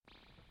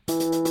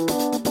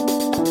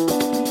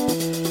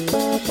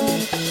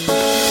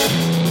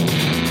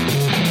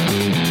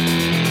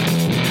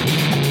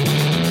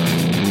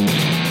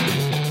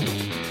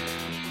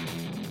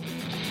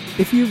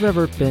If you've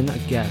ever been a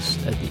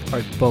guest at the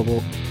Art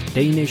Bubble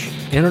Danish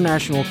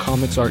International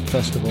Comics Art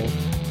Festival,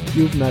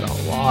 you've met a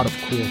lot of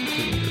cool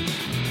creators.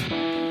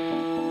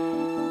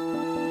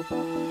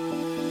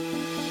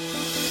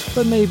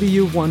 But maybe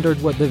you've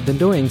wondered what they've been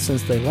doing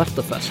since they left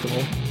the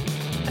festival,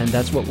 and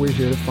that's what we're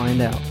here to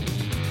find out.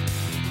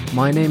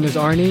 My name is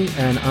Arnie,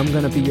 and I'm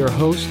going to be your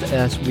host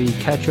as we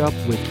catch up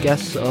with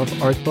guests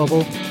of Art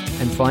Bubble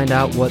and find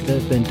out what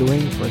they've been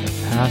doing for the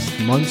past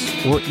months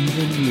or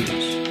even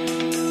years.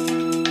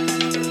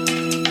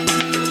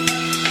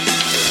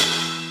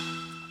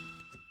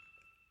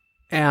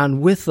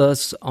 And with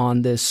us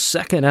on this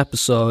second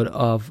episode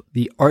of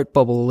the Art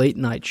Bubble Late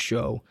Night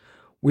Show,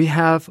 we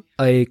have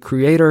a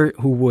creator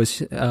who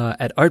was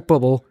at Art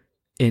Bubble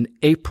in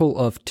April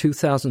of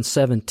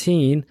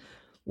 2017,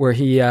 where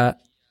he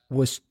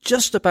was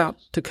just about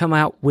to come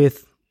out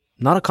with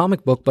not a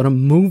comic book, but a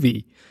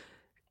movie.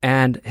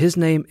 And his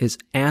name is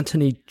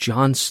Antony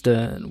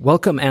Johnston.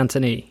 Welcome,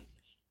 Antony.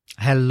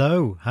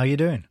 Hello. How are you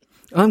doing?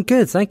 I'm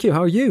good, thank you.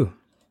 How are you?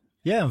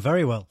 Yeah, I'm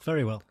very well,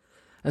 very well.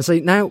 And so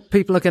now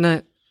people are going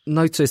to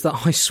notice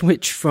that I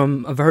switch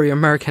from a very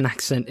American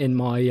accent in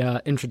my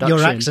introduction.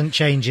 Your accent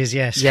changes,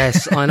 yes.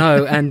 Yes, I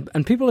know. And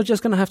people are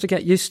just going to have to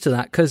get used to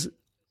that because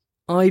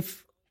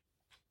I've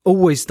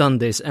always done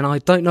this and I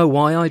don't know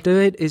why I do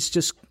it. It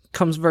just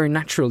comes very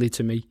naturally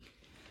to me.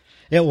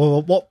 Yeah,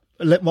 well,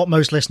 what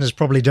most listeners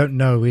probably don't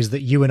know is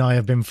that you and I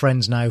have been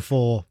friends now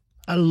for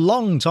a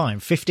long time,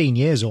 15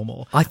 years or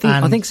more. I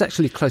think it's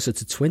actually closer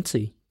to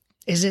 20.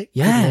 Is it?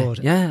 Yeah, Good Lord.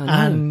 yeah, I know.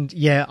 And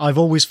yeah, I've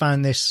always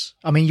found this,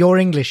 I mean, your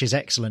English is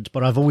excellent,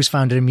 but I've always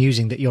found it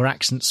amusing that your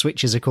accent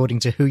switches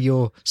according to who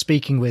you're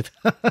speaking with.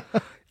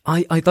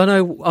 I don't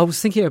know, I was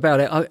thinking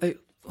about it,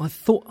 I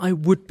thought I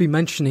would be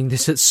mentioning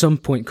this at some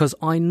point, because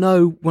I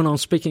know when I'm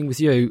speaking with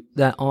you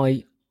that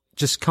I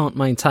just can't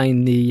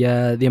maintain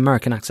the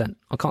American accent.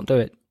 I can't do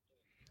it.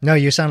 No,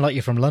 you sound like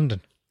you're from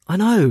London. I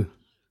know.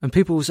 And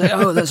people will say,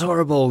 oh, that's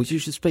horrible, you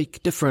should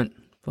speak different.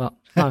 But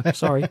no,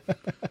 sorry.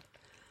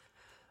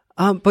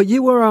 But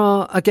you were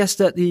a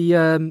guest at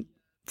the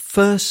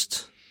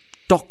first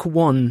Doc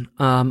 1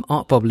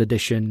 Art Bubble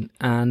edition,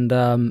 and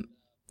in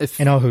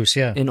Aarhus,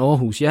 yeah. In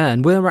Aarhus, yeah.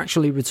 And we're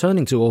actually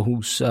returning to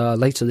Aarhus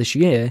later this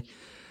year,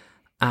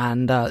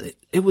 and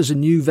it was a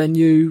new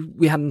venue.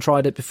 We hadn't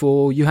tried it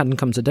before. You hadn't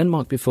come to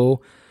Denmark before.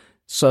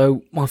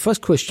 So my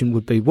first question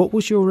would be, what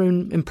was your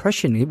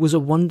impression? It was a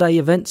one-day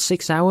event,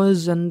 6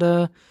 hours, and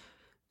it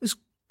was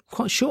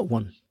quite a short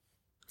one.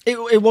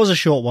 It was a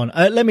short one.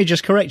 Let me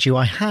just correct you.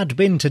 I had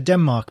been to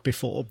Denmark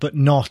before, but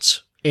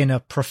not in a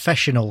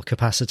professional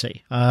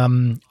capacity.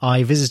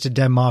 I visited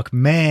Denmark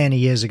many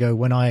years ago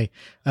when I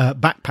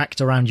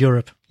backpacked around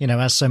Europe, you know,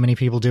 as so many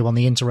people do on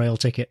the Interrail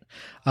ticket.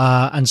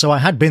 And so I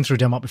had been through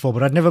Denmark before,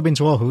 but I'd never been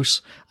to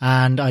Aarhus,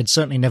 and I'd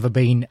certainly never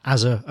been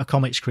as a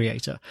comics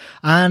creator.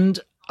 And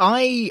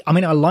I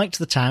mean, I liked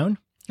the town.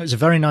 It was a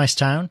very nice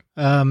town.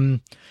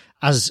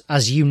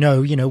 As you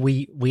know,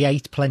 we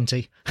ate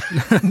plenty.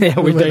 Yeah,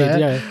 we did,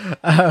 there.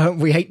 yeah.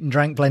 We ate and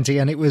drank plenty,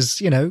 and it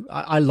was,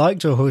 I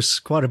liked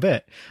Aarhus quite a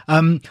bit.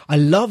 I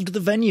loved the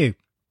venue.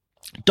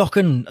 Doc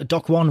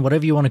 1,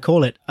 whatever you want to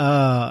call it,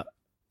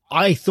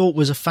 I thought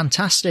was a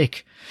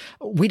fantastic.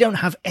 We don't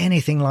have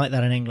anything like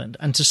that in England.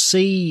 And to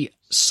see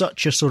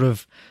such a sort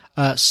of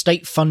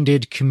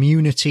state-funded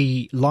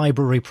community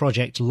library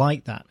project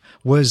like that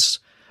was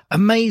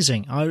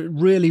amazing. I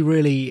really,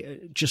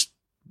 really just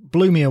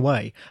blew me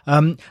away.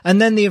 And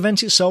then the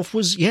event itself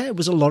was, it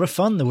was a lot of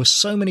fun. There were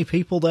so many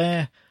people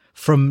there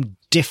from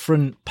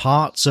different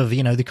parts of,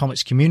 the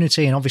comics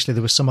community. And obviously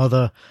there were some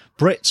other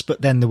Brits,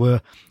 but then there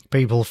were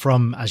people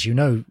from, as you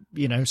know,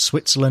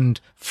 Switzerland,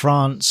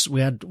 France.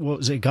 We had,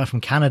 a guy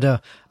from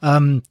Canada,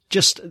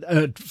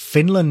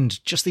 Finland,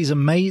 just this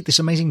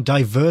amazing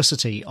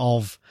diversity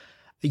of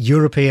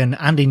European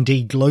and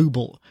indeed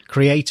global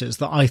creators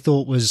that I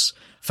thought was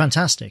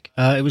fantastic.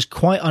 It was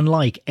quite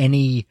unlike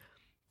any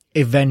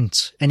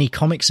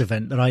comics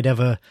event that I'd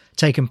ever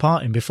taken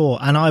part in before.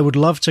 And I would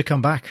love to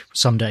come back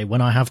someday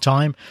when I have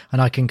time and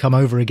I can come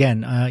over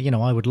again.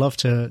 I would love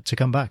to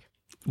come back.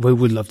 We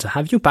would love to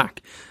have you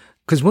back.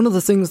 Because one of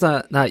the things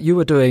that you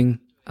were doing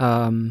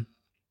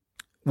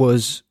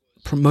was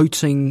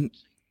promoting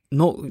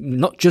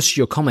not just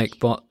your comic,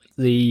 but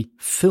the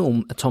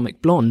film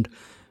Atomic Blonde,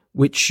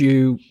 which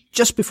you,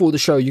 just before the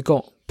show, you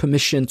got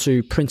permission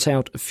to print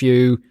out a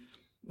few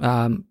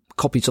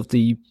copies of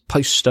the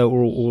poster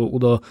or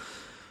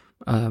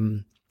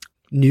the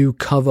new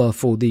cover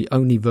for the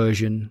Oni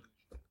version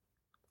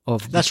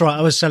of. That's right.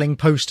 I was selling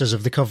posters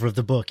of the cover of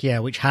the book. Yeah,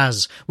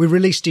 we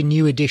released a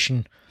new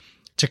edition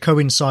to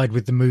coincide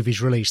with the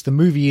movie's release. The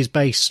movie is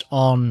based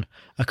on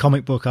a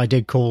comic book I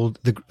did called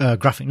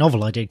graphic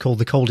novel I did called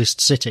The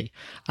Coldest City.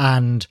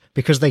 And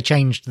because they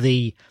changed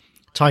the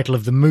title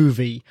of the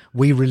movie,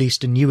 we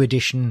released a new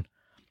edition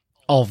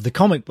of the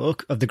comic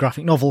book, of the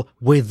graphic novel,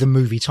 with the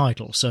movie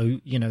title. So,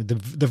 you know,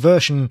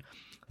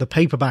 the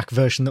paperback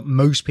version that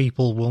most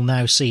people will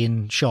now see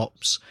in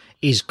shops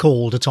is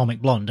called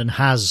Atomic Blonde and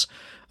has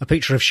a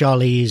picture of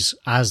Charlize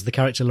as the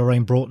character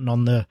Lorraine Broughton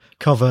on the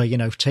cover, you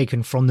know,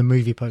 taken from the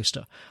movie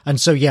poster. And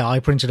so, yeah, I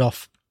printed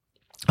off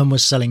and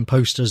was selling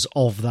posters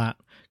of that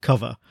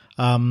cover.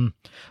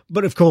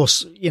 But of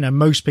course, you know,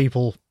 most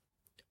people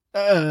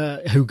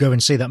who go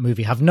and see that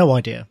movie have no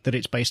idea that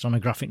it's based on a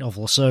graphic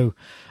novel. So,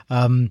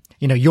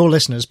 you know, your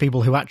listeners,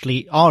 people who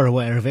actually are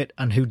aware of it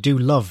and who do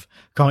love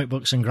comic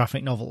books and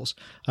graphic novels,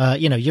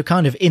 you know, you're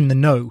kind of in the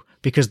know,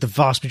 because the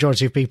vast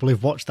majority of people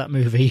who've watched that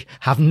movie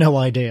have no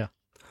idea.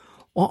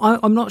 Well,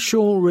 I'm not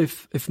sure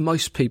if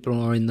most people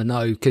are in the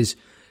know, because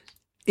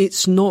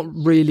it's not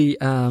really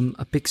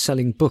a big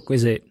selling book,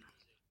 is it?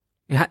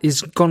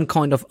 It's gone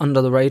kind of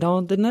under the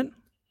radar, didn't it?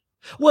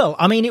 Well,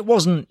 I mean, it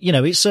wasn't, you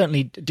know, it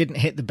certainly didn't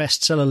hit the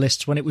bestseller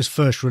lists when it was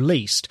first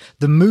released.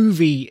 The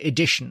movie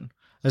edition,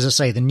 as I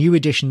say, the new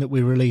edition that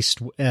we released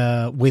with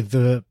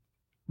the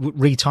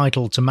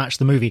retitled to match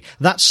the movie,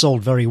 that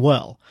sold very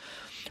well.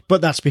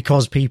 But that's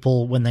because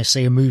people, when they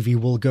see a movie,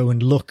 will go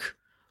and look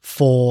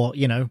for,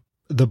 you know,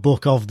 the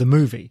book of the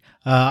movie.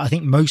 I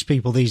think most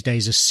people these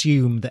days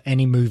assume that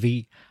any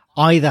movie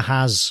either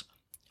has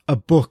a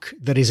book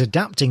that is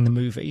adapting the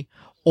movie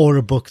or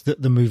a book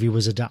that the movie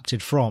was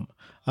adapted from.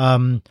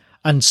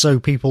 And so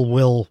people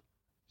will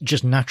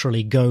just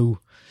naturally go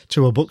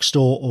to a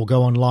bookstore or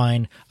go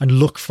online and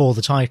look for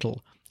the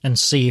title and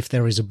see if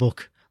there is a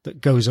book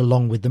that goes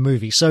along with the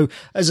movie. So,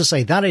 as I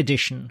say, that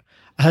edition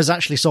has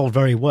actually sold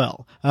very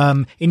well.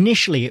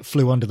 Initially, it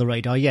flew under the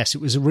radar. Yes,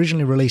 it was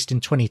originally released in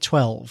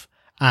 2012,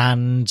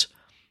 and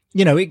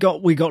you know, we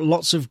got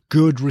lots of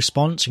good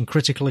response and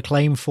critical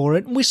acclaim for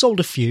it, and we sold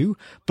a few,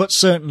 but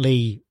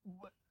certainly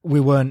we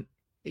weren't,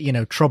 you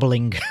know,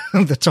 troubling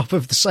the top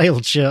of the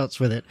sales charts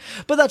with it.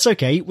 But that's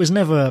okay. It was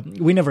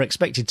we never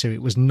expected to.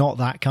 It was not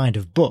that kind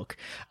of book.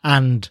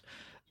 And,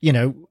 you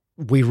know,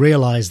 we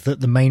realized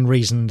that the main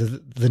reason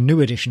the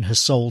new edition has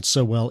sold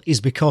so well is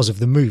because of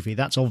the movie.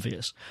 That's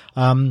obvious.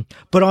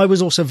 But I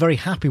was also very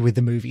happy with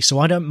the movie, so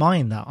I don't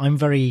mind that. I'm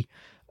very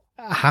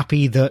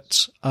happy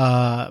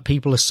that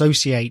people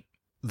associate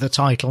the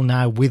title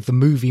now with the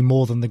movie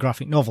more than the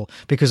graphic novel,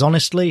 because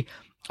honestly,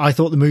 I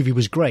thought the movie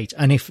was great.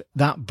 And if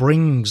that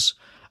brings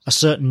a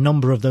certain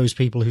number of those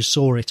people who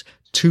saw it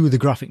to the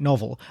graphic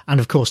novel, and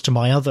of course to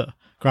my other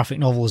graphic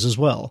novels as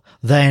well,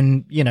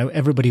 then, you know,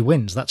 everybody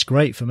wins. That's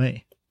great for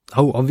me.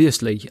 Oh,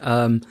 obviously.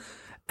 And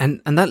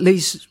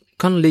that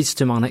kind of leads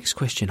to my next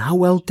question. How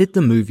well did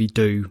the movie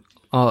do?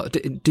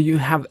 Do you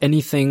have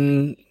any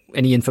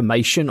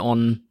information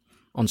on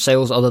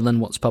sales other than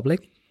what's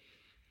public?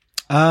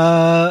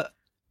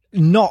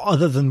 Not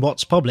other than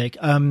what's public.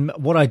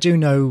 What I do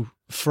know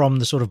from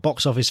the sort of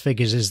box office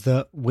figures is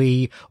that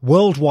we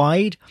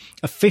worldwide,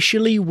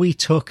 officially, we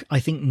took, I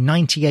think,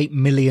 $98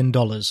 million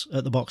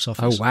at the box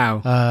office. Oh,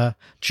 wow.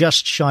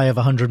 Just shy of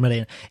 100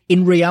 million.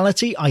 In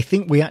reality, I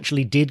think we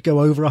actually did go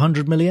over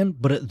 100 million,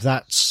 but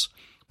that's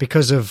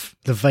because of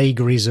the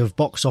vagaries of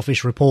box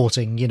office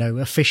reporting. You know,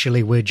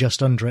 officially we're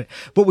just under it.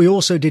 But we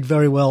also did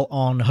very well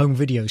on home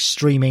video,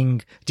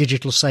 streaming,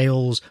 digital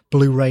sales,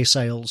 Blu-ray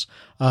sales.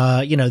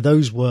 You know,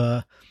 those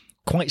were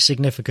quite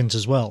significant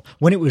as well.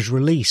 When it was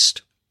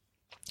released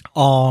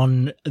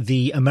on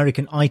the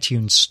American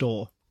iTunes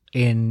store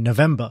in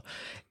November,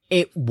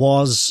 it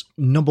was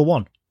number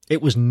one.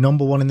 It was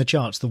number one in the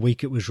charts the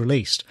week it was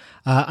released.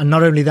 And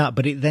not only that,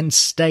 but it then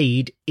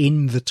stayed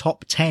in the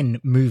top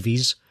 10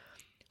 movies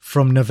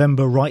from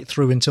November right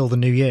through until the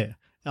new year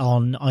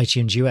on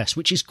iTunes US,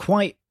 which is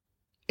quite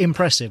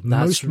impressive.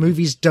 Most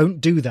movies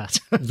don't do that.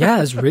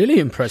 Yeah, it's really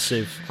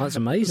impressive. That's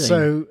amazing.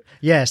 So,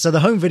 yeah, so the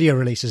home video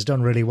release has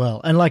done really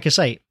well. And like I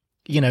say,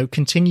 you know,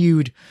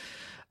 continued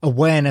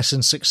awareness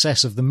and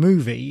success of the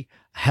movie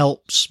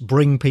helps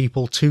bring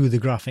people to the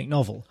graphic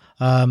novel.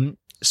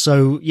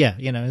 So, yeah,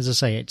 you know, as I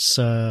say, it's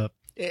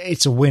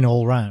a win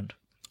all round.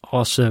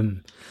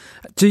 Awesome.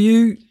 Do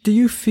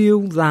you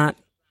feel that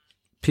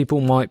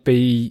people might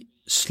be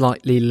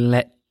slightly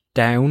let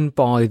down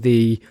by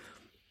the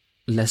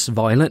less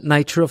violent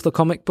nature of the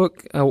comic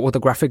book or the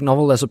graphic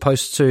novel, as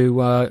opposed to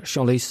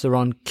Charlize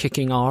Theron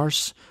kicking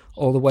arse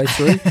all the way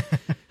through?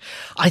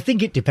 I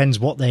think it depends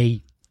what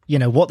they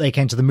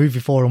came to the movie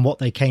for and what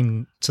they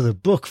came to the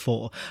book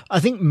for.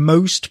 I think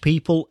most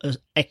people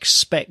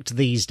expect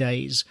these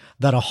days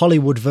that a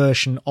Hollywood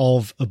version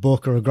of a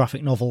book or a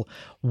graphic novel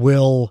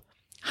will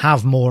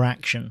have more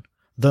action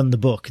than the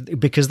book,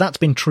 because that's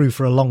been true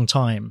for a long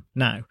time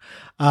now.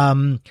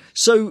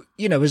 So,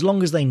 you know, as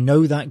long as they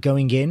know that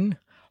going in,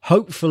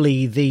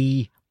 hopefully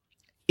the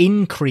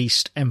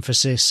increased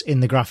emphasis in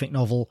the graphic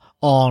novel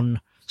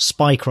on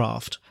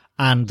spycraft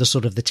and the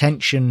sort of the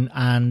tension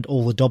and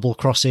all the double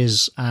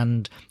crosses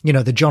and, you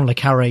know, the John le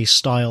Carré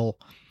style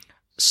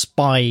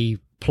spy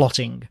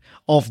plotting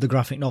of the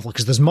graphic novel,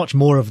 because there's much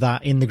more of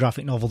that in the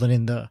graphic novel than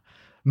in the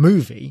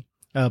movie,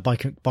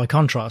 by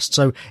contrast.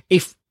 So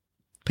if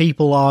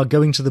people are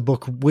going to the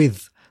book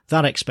with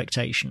that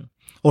expectation,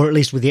 or at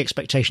least with the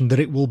expectation that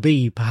it will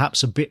be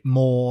perhaps a bit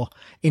more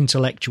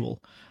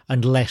intellectual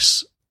and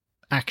less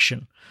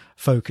action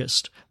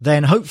focused,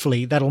 then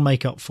hopefully that'll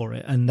make up for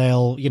it, and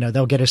they'll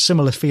get a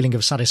similar feeling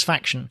of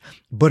satisfaction,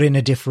 but in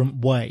a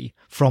different way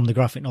from the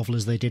graphic novel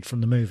as they did from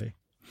the movie.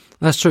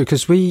 That's true,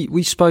 because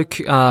we spoke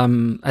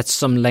at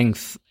some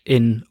length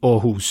in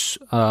Aarhus,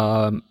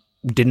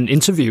 did an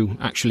interview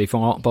actually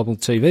for Art Bubble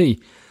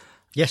TV.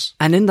 Yes.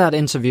 And in that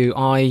interview,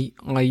 I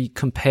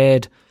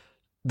compared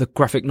the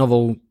graphic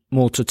novel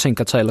more to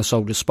Tinker Tailor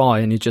Soldier Spy,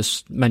 and you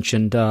just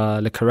mentioned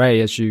Le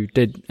Carré, as you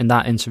did in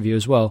that interview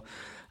as well.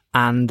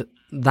 And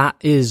that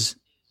is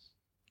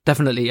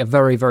definitely a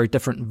very, very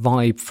different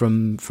vibe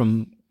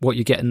from what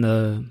you get in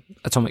the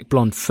Atomic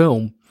Blonde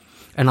film.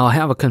 And I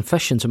have a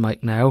confession to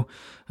make now,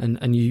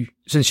 and you,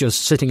 since you're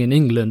sitting in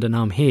England and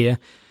I'm here,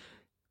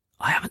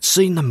 I haven't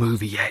seen the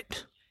movie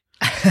yet.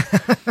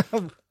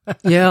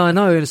 Yeah, I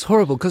know, it's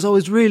horrible, because I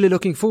was really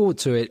looking forward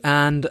to it,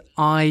 and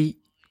I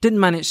didn't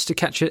manage to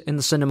catch it in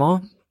the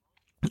cinema,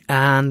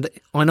 and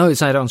I know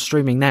it's out on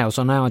streaming now,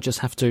 so now I just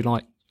have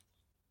to,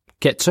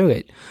 get to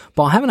it.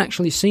 But I haven't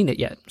actually seen it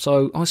yet,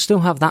 so I still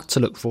have that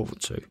to look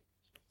forward to.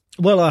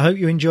 Well, I hope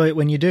you enjoy it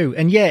when you do.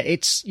 And yeah,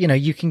 it's,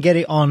 you can get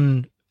it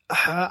on,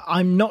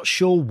 I'm not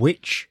sure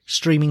which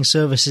streaming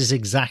services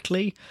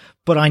exactly,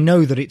 but I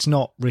know that it's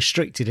not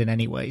restricted in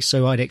any way,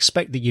 so I'd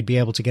expect that you'd be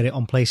able to get it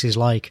on places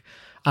like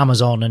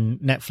Amazon and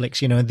Netflix,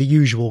 the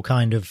usual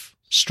kind of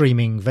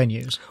streaming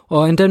venues.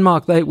 Well, in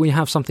Denmark, we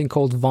have something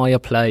called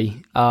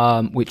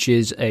Viaplay, which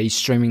is a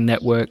streaming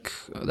network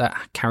that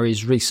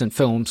carries recent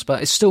films,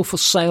 but it's still for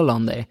sale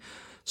on there.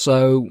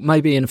 So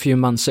maybe in a few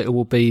months it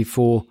will be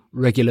for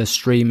regular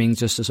streaming,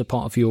 just as a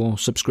part of your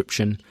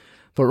subscription.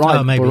 But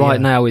right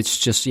now it's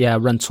just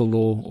rental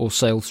or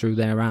sale through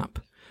their app,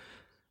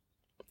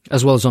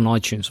 as well as on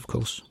iTunes, of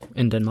course,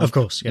 in Denmark. Of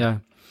course, yeah.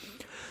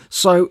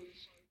 So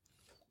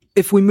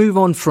if we move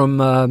on from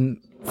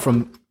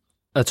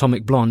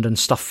Atomic Blonde and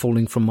stuff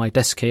falling from my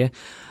desk here,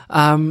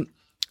 how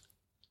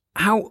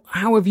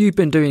have you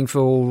been doing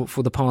for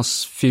the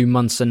past few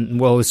months? And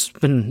well, it's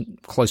been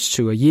close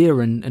to a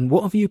year. And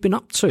what have you been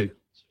up to?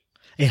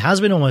 It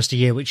has been almost a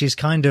year, which is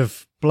kind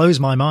of blows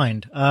my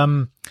mind.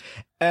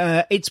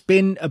 It's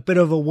been a bit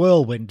of a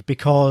whirlwind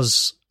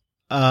because,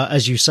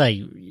 as you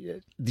say,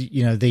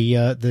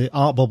 the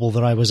art bubble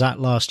that I was at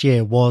last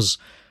year was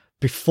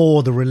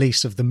before the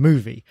release of the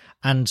movie.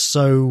 And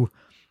so,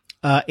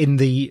 in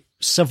the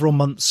several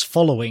months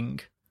following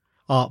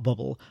Art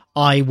Bubble,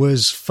 I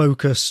was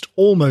focused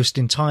almost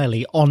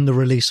entirely on the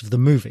release of the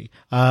movie.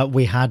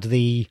 We had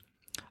the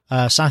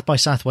South by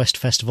Southwest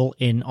Festival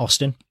in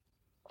Austin,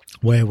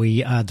 where we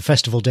had the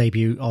festival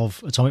debut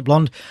of Atomic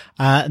Blonde.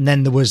 And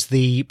then there was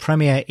the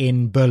premiere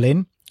in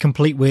Berlin,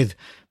 complete with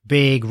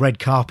big red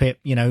carpet,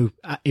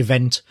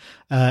 event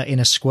in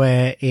a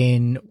square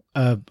in,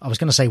 I was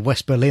going to say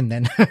West Berlin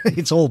then.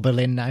 It's all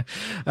Berlin now,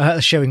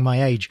 showing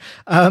my age.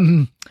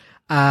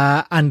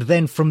 And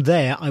then from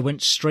there, I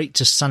went straight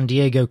to San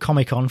Diego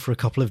Comic-Con for a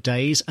couple of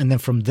days. And then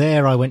from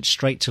there, I went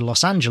straight to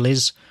Los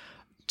Angeles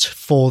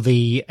for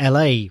the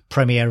LA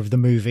premiere of the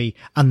movie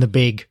and the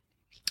big,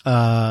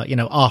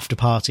 after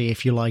party,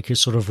 if you like, a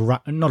sort of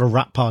not a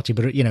wrap party,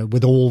 but,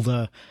 with all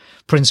the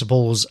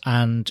principals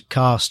and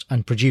cast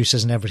and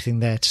producers and everything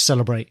there to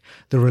celebrate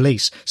the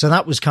release. So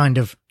that was kind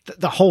of,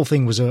 the whole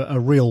thing was a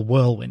real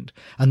whirlwind.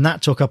 And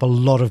that took up a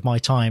lot of my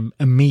time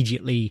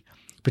immediately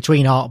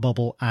between Art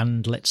Bubble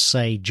and, let's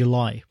say,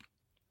 July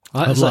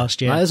of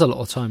last year. That is a lot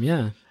of time,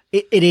 yeah.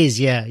 It is,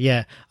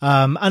 yeah.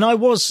 And I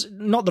was,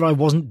 not that I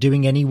wasn't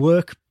doing any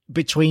work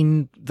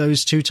between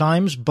those two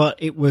times, but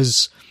I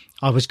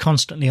was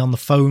constantly on the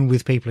phone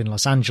with people in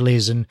Los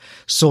Angeles and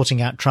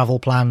sorting out travel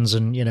plans,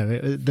 and,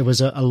 there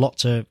was a lot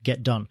to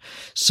get done.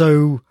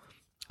 So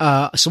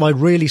I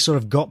really sort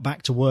of got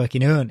back to work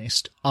in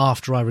earnest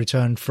after I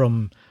returned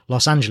from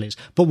Los Angeles.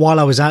 But while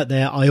I was out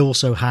there, I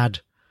also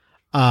had,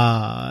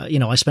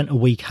 I spent a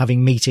week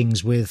having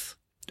meetings with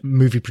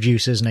movie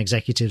producers and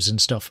executives and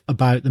stuff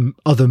about the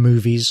other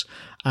movies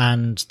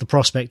and the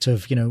prospect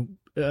of,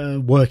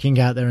 working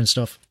out there and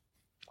stuff.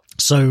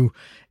 So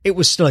it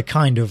was still a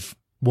kind of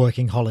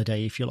working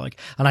holiday, if you like.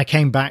 And I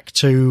came back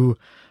to,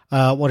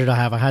 what did I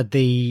have? I had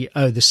the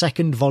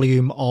second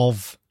volume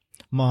of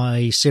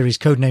my series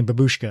Codename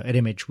Babushka at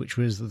Image, which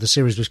was, the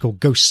series was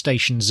called Ghost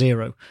Station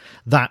Zero.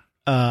 That,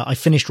 I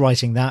finished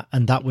writing that,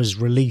 and that was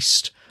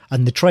released,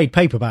 and the trade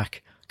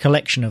paperback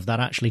collection of that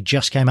actually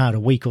just came out a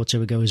week or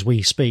two ago as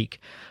we speak.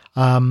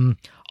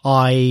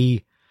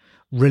 I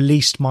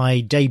released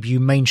my debut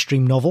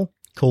mainstream novel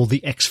called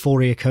The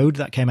Exphoria Code.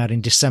 That came out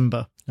in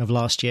December of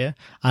last year,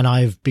 and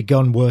I've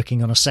begun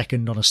working on a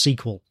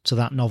sequel to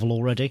that novel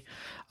already.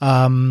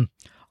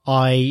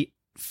 I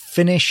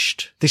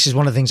finished, this is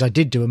one of the things I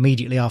did do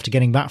immediately after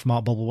getting back from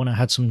Art Bubble when I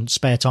had some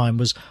spare time,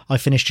 was I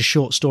finished a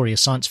short story, a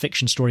science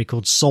fiction story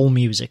called Soul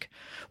Music,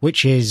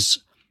 which is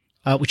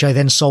which I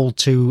then sold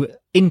to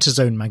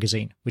Interzone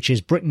magazine, which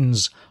is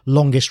Britain's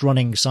longest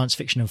running science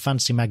fiction and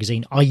fantasy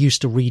magazine. I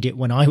used to read it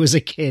when I was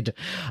a kid.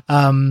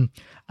 I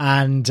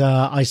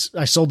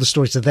sold the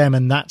story to them,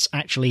 and that's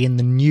actually in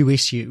the new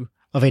issue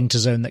of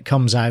Interzone that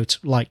comes out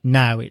like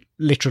now. It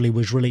literally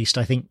was released,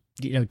 I think,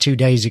 2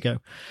 days ago.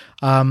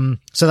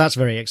 So that's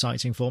very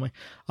exciting for me.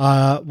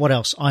 What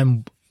else?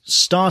 I'm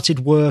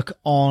started work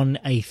on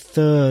a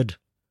third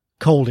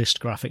Coldest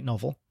graphic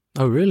novel.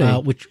 Oh, really?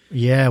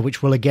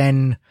 Which will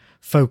again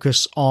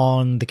focus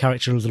on the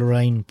character of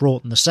Lorraine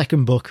Broughton. The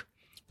second book,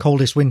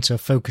 Coldest Winter,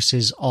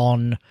 focuses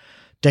on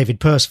David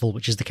Percival,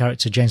 which is the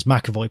character James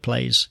McAvoy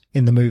plays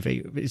in the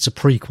movie. It's a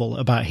prequel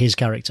about his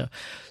character.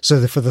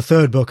 So for the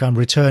third book, I'm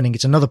returning.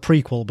 It's another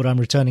prequel, but I'm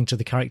returning to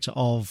the character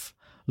of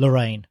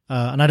Lorraine.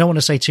 And I don't want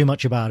to say too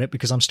much about it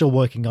because I'm still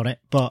working on it,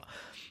 but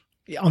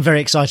I'm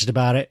very excited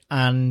about it.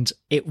 And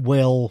it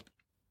will,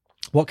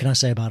 what can I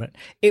say about it?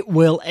 It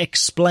will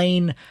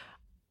explain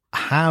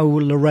how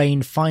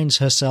Lorraine finds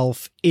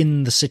herself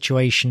in the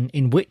situation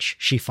in which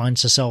she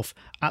finds herself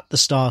at the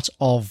start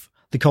of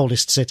The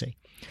Coldest City,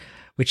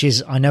 which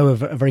is, I know, a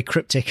very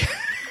cryptic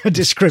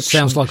description.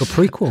 Sounds like a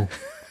prequel.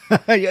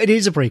 It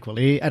is a prequel.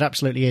 It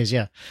absolutely is,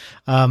 yeah.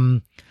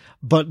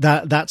 But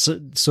that's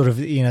sort of,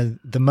 the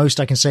most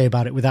I can say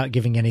about it without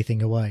giving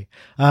anything away.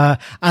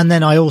 And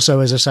then I also,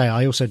 as I say,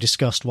 I also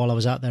discussed while I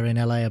was out there in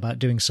LA about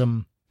doing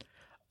some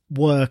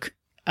work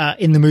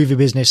in the movie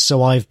business.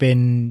 So I've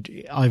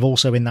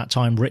also in that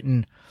time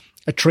written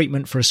a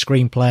treatment for a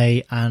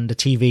screenplay and a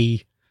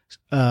TV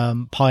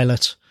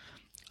pilot,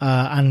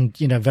 and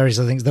various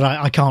other things that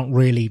I can't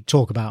really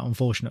talk about,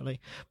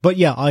 unfortunately. But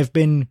yeah, I've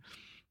been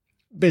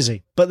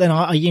busy. But then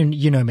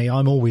you know me,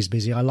 I'm always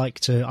busy.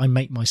 I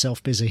make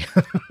myself busy.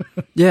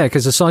 Yeah,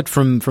 because aside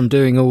from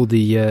doing all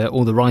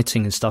the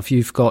writing and stuff,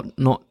 you've got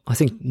not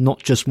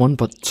just one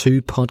but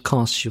two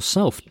podcasts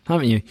yourself,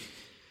 haven't you?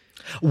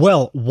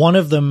 Well, one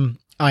of them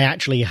I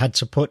actually had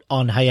to put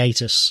on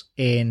hiatus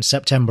in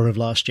September of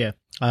last year,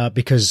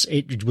 because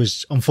it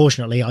was,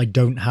 unfortunately, I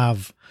don't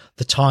have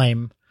the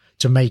time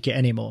to make it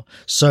anymore.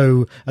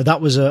 So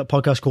that was a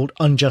podcast called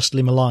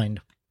Unjustly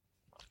Maligned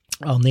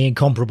on the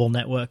Incomparable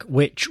Network,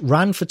 which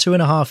ran for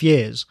 2.5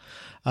 years,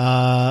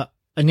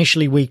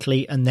 initially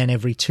weekly and then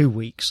every 2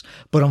 weeks.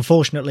 But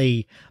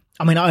unfortunately,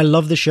 I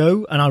love the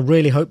show and I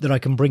really hope that I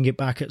can bring it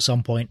back at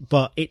some point,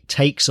 but it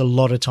takes a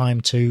lot of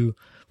time to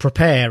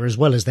prepare, as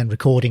well as then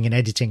recording and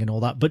editing and all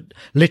that. But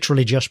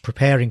literally just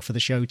preparing for the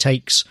show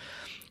takes,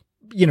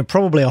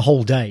 probably a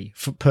whole day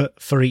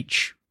for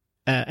each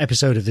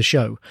episode of the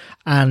show.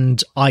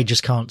 And I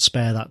just can't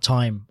spare that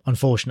time,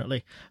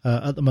 unfortunately,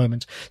 at the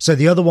moment. So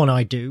the other one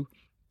I do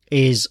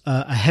is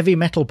a heavy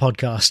metal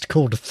podcast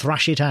called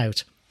Thrash It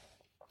Out,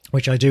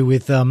 which I do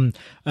with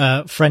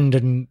friend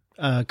and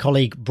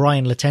colleague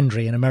Brian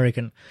Latendry, an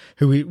American,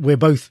 who we're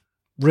both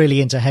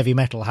really into heavy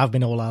metal, have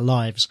been all our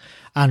lives.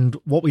 And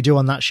what we do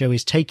on that show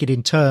is take it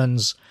in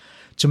turns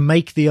to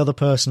make the other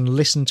person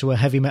listen to a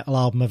heavy metal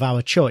album of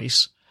our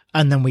choice,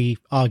 and then we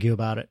argue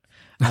about it.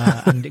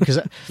 And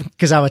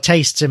because our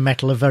tastes in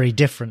metal are very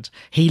different.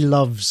 He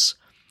loves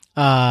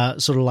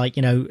sort of like,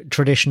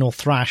 traditional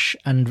thrash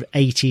and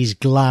 80s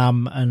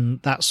glam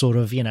and that sort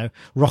of,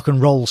 rock and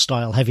roll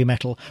style heavy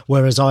metal,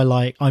 whereas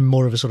I'm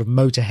more of a sort of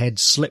Motorhead,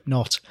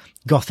 Slipknot,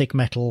 gothic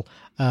metal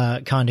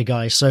kind of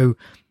guy. So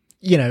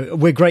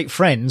we're great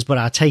friends, but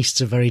our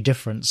tastes are very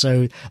different.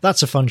 So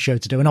that's a fun show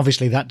to do. And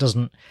obviously that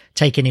doesn't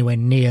take anywhere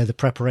near the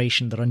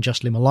preparation that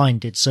Unjustly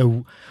Maligned did.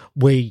 So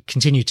we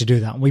continue to do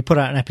that. And we put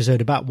out an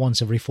episode about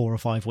once every 4 or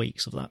 5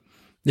 weeks of that.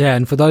 Yeah,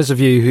 and for those of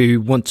you who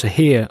want to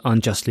hear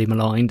Unjustly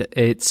Maligned,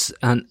 it's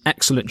an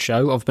excellent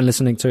show. I've been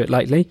listening to it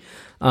lately.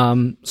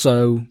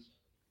 So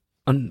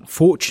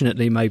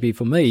unfortunately, maybe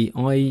for me,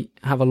 I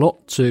have a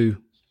lot to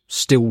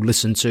still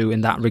listen to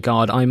in that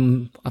regard. I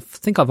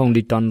think I've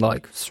only done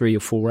like 3 or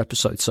 4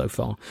 episodes so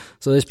far.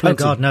 So there's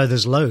plenty. Oh God, no,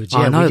 there's loads. Yeah,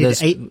 I know,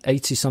 there's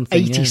 80 something.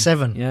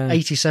 87. Yeah.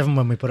 87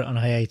 when we put it on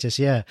hiatus.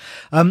 Yeah.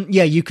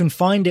 You can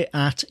find it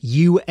at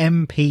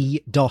ump.fm.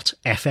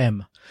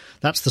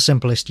 That's the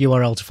simplest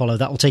URL to follow.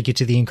 That will take you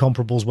to the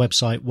Incomparables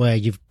website where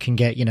you can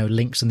get,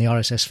 links and the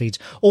RSS feeds,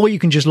 or you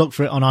can just look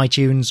for it on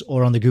iTunes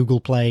or on the Google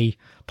Play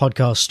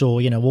podcast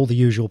store, all the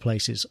usual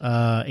places.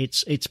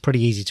 It's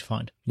pretty easy to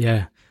find.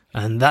 Yeah.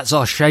 And that's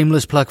our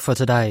shameless plug for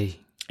today.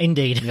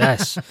 Indeed.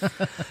 Yes.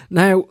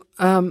 Now,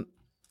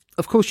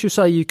 of course you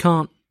say you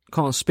can't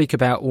speak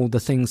about all the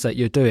things that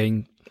you're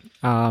doing,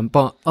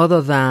 but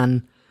other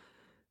than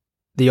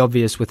the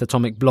obvious with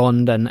Atomic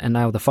Blonde and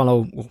now the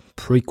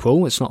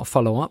prequel, it's not a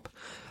follow-up,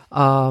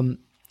 and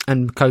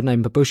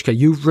Codename Babushka,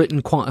 you've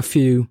written quite a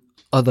few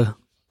other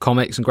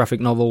comics and graphic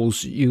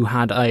novels. You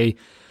had a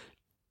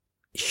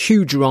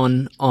huge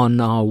run on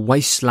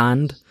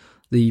Wasteland,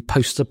 the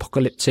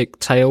post-apocalyptic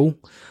tale,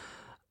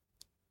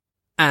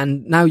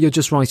 and now you're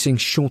just writing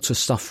shorter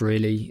stuff,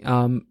 really.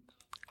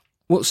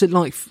 What's it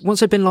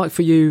been like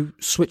for you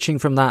switching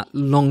from that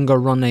longer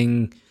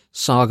running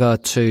saga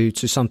to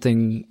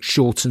something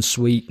short and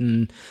sweet,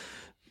 and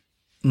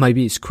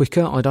maybe it's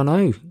quicker? I don't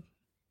know.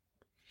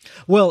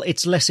 Well,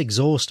 it's less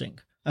exhausting.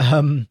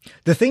 The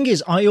thing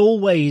is,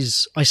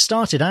 I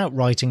started out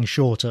writing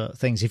shorter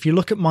things. If you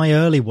look at my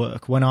early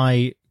work, when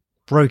I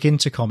broke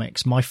into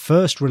comics, my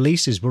first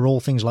releases were all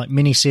things like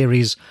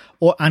miniseries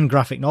and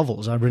graphic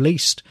novels. I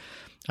released,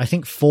 I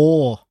think,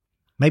 4,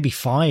 maybe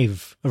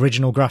 5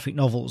 original graphic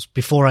novels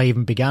before I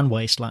even began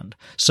Wasteland.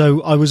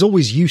 So I was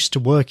always used to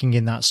working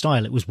in that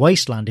style. It was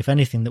Wasteland, if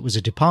anything, that was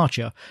a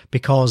departure,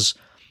 because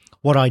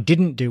what I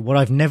didn't do, what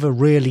I've never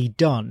really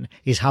done,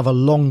 is have a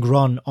long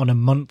run on a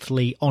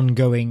monthly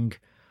ongoing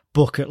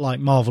book at like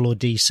Marvel or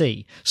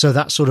DC. So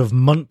that sort of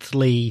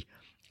monthly,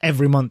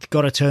 every month,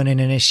 got to turn in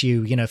an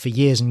issue, for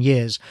years and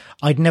years.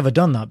 I'd never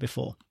done that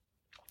before.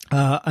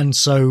 And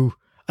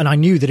I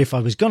knew that if I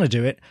was going to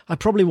do it, I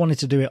probably wanted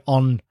to do it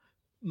on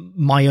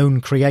my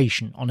own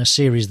creation, on a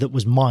series that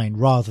was mine,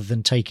 rather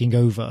than taking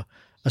over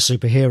a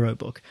superhero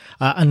book.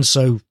 And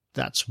so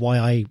that's why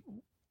I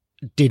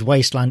did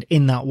Wasteland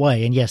in that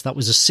way. And yes, that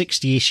was a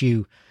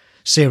 60-issue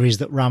series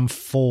that ran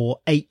for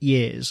 8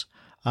 years.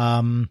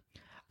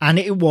 And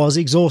it was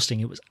exhausting.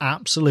 It was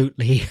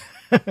absolutely...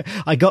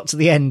 I got to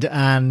the end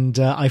and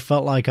I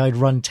felt like I'd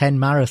run 10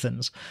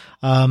 marathons.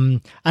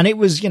 And it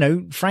was,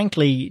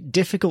 frankly,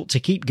 difficult to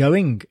keep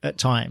going at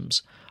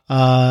times,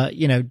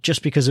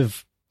 just because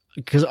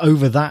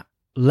over that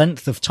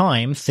length of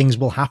time, things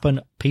will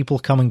happen. People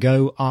come and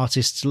go,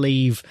 artists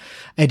leave,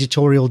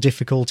 editorial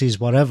difficulties,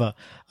 whatever.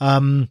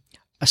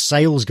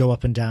 Sales go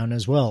up and down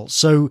as well.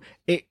 So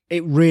it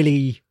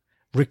really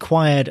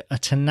required a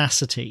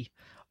tenacity,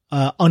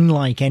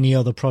 unlike any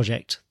other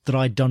project that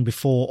I'd done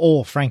before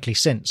or frankly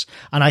since.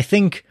 And I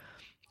think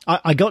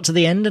I got to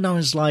the end and I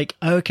was like,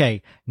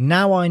 okay,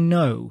 now I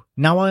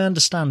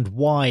understand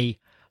why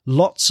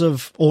not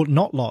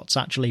lots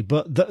actually,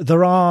 but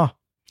there are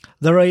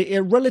a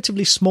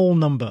relatively small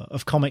number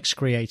of comics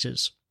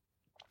creators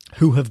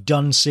who have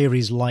done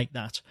series like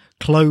that,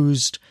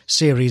 closed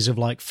series of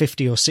like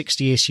 50 or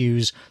 60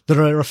 issues that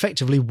are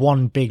effectively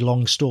one big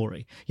long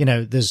story.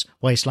 There's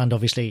Wasteland,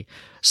 obviously,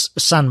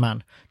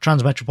 Sandman,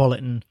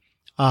 Transmetropolitan,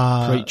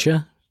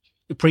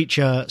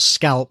 Preacher,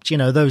 Scalped,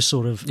 those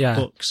sort of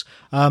books.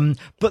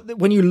 But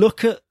when you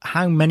look at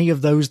how many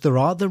of those there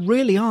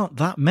really aren't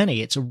that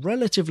many. It's a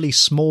relatively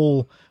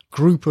small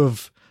group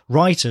of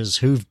writers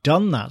who've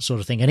done that sort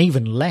of thing, and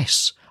even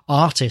less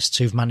artists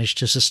who've managed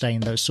to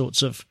sustain those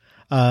sorts of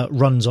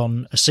runs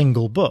on a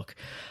single book.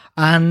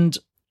 And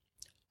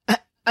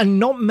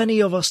not many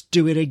of us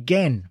do it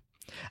again.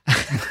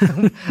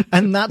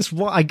 And that's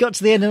what I got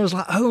to the end and I was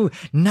like, oh,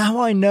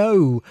 now I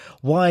know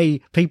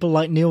why people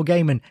like Neil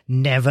Gaiman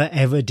never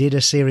ever did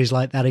a series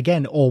like that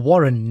again, or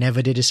Warren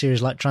never did a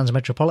series like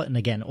Transmetropolitan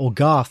again, or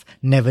Garth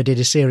never did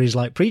a series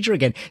like Preacher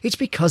again. It's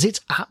because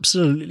it's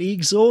absolutely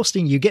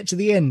exhausting. You get to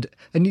the end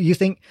and you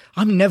think,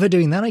 I'm never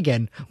doing that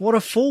again. What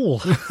a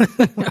fool.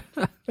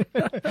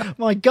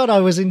 My God, I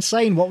was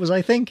insane. What was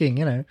I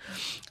thinking?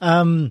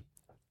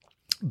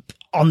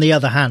 On the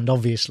other hand,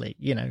 obviously,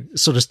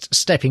 sort of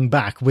stepping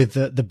back with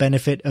the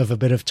benefit of a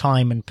bit of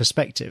time and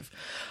perspective,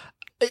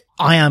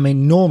 I am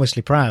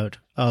enormously proud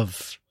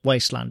of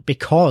Wasteland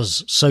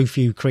because so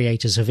few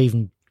creators have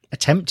even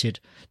attempted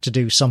to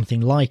do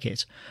something like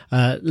it,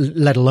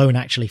 let alone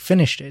actually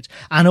finished it.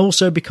 And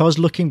also because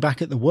looking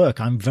back at the work,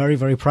 I'm very,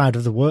 very proud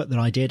of the work that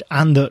I did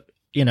and that,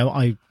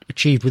 I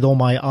achieved with all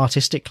my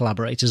artistic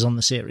collaborators on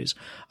the series.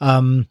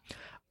 I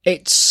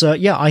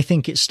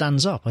think it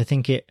stands up. I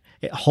think it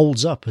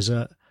holds up as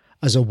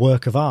a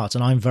work of art,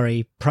 and I'm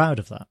very proud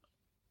of that.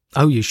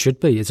 Oh, you should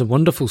be. It's a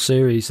wonderful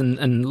series,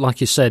 and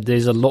like you said,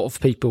 there's a lot of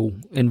people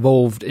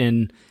involved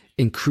in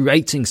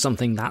creating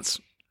something that's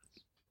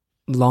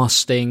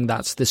lasting,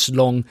 that's this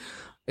long.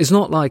 It's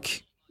not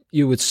like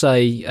you would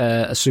say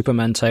a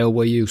Superman tale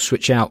where you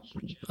switch out,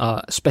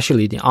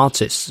 especially the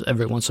artists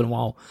every once in a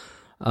while,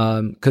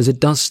 because it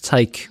does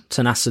take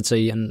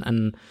tenacity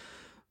and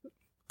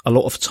a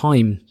lot of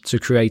time to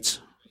create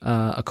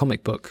a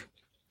comic book.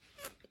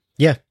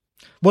 Yeah.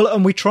 Well,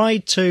 and we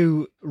tried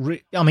to,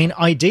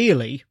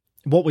 ideally,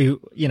 what we,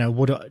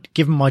 would,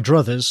 given my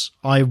druthers,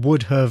 I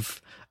would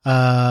have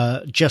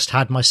just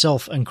had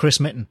myself and Chris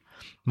Mitten,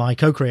 my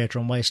co-creator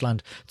on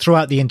Wasteland,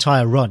 throughout the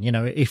entire run.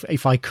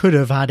 If I could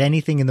have had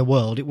anything in the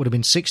world, it would have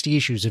been 60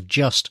 issues of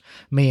just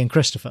me and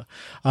Christopher.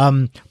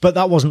 But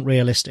that wasn't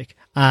realistic.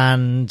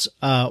 And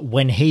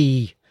when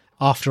he,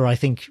 after I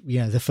think,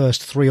 the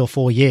first 3 or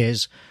 4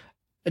 years,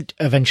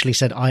 eventually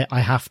said, I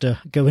have to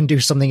go and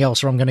do something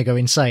else or I'm going to go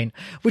insane,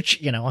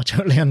 which, I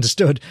totally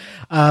understood.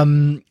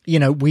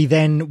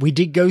 We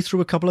did go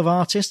through a couple of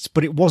artists,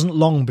 but it wasn't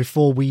long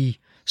before we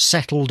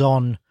settled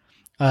on,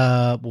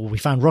 we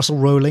found Russell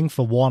Rowling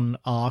for one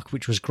arc,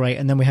 which was great.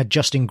 And then we had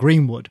Justin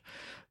Greenwood,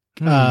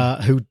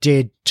 who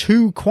did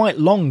 2 quite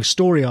long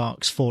story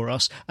arcs for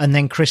us. And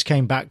then Chris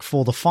came back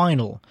for the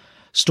final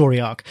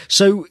story arc.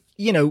 So,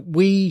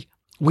 we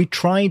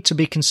tried to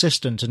be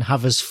consistent and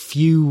have as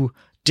few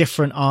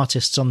different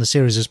artists on the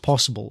series as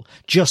possible,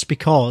 just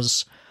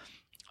because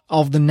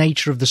of the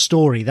nature of the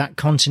story. That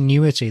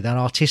continuity, that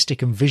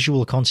artistic and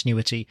visual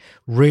continuity,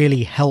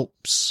 really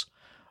helps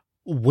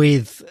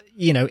with,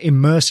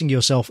 immersing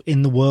yourself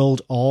in the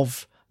world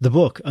of the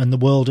book and the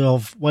world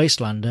of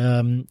Wasteland.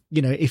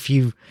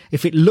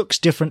 If it looks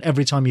different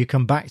every time you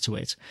come back to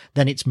it,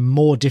 then it's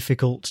more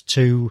difficult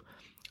to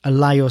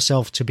allow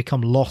yourself to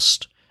become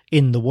lost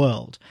in the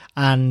world.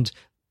 And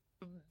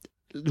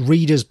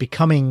readers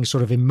becoming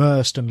sort of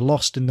immersed and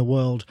lost in the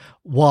world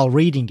while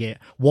reading it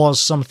was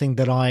something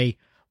that I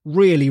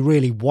really,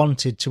 really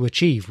wanted to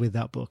achieve with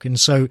that book. And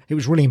so it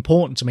was really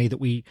important to me that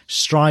we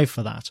strive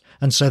for that.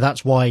 And so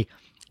that's why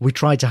we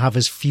tried to have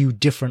as few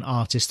different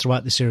artists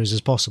throughout the series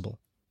as possible.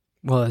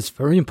 Well, it's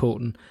very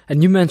important.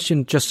 And you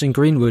mentioned Justin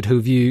Greenwood,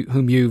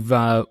 whom you've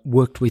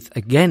worked with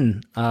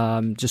again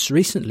just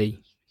recently.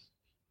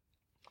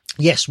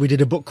 Yes, we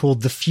did a book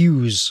called The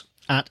Fuse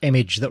at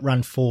Image that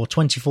ran for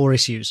 24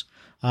 issues.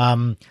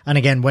 And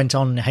again, went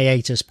on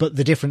hiatus. But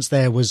the difference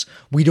there was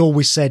we'd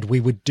always said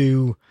we would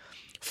do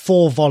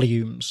 4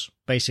 volumes,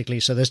 basically.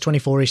 So there's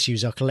 24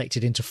 issues are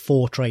collected into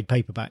 4 trade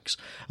paperbacks.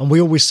 And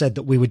we always said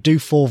that we would do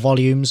 4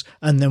 volumes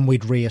and then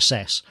we'd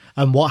reassess.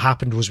 And what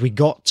happened was we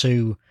got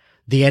to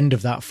the end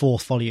of that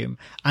 4th volume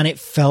and it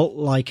felt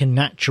like a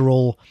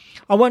natural,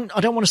 I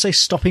don't want to say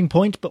stopping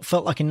point, but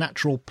felt like a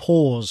natural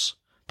pause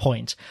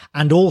point.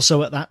 And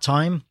also at that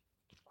time,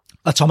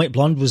 Atomic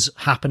Blonde was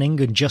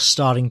happening and just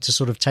starting to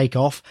sort of take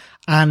off.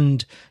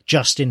 And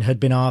Justin had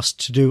been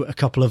asked to do a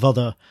couple of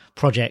other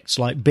projects,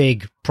 like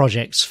big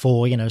projects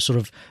for, sort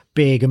of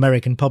big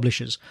American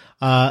publishers,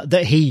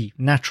 that he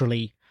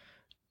naturally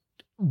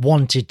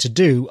wanted to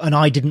do. And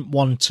I didn't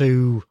want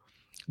to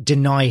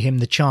deny him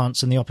the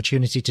chance and the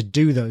opportunity to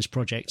do those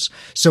projects.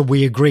 So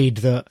we agreed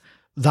that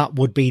that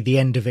would be the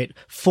end of it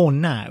for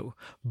now.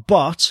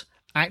 But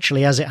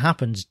actually, as it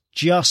happens,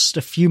 just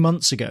a few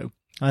months ago,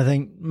 I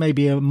think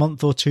maybe a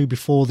month or 2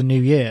 before the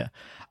new year,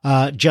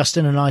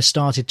 Justin and I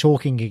started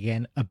talking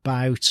again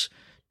about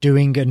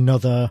doing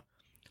another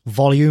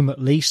volume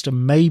at least,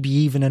 and maybe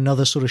even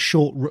another sort of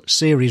short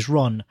series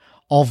run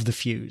of The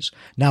Fuse.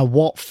 Now,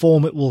 what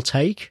form it will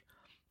take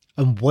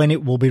and when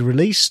it will be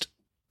released,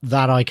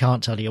 that I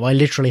can't tell you. I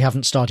literally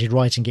haven't started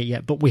writing it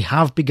yet, but we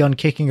have begun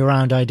kicking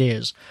around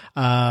ideas,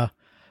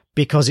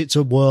 because it's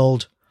a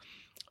world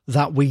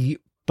that we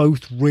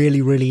both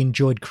really, really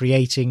enjoyed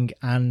creating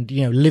and,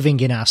 living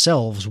in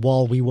ourselves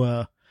while we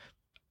were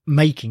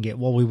making it,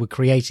 while we were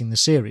creating the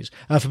series.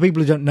 For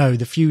people who don't know,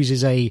 The Fuse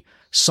is a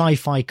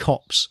sci-fi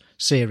cops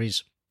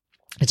series.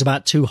 It's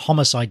about 2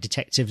 homicide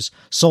detectives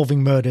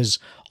solving murders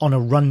on a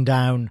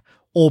rundown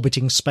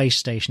orbiting space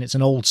station. It's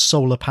an old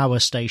solar power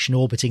station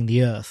orbiting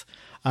the Earth.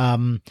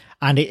 And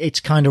it's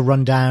kind of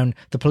run down.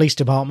 The police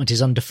department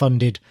is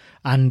underfunded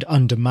and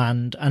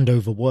undermanned and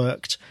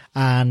overworked.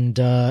 And,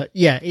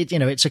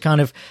 it's a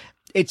kind of,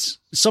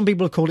 some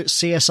people have called it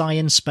CSI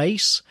in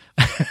space,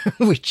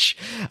 which,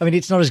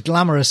 it's not as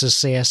glamorous as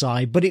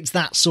CSI, but it's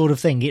that sort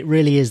of thing. It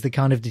really is the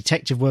kind of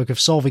detective work of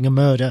solving a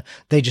murder.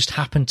 They just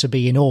happen to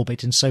be in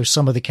orbit. And so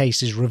some of the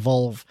cases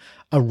revolve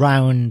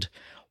around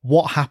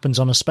what happens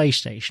on a space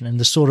station and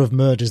the sort of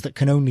murders that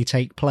can only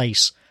take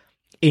place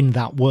in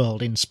that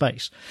world in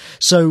space.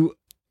 So,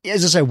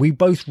 as I say, we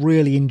both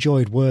really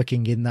enjoyed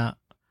working in that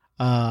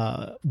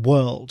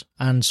world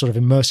and sort of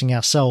immersing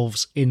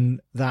ourselves in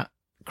that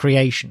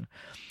creation.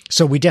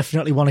 So we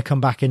definitely want to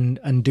come back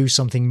and do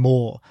something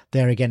more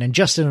there again. And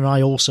Justin and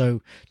I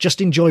also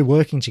just enjoy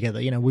working together.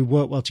 We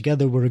work well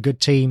together. We're a good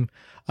team,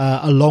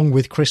 along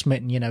with Chris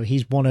Mitten.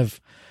 He's one of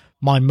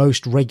my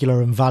most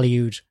regular and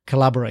valued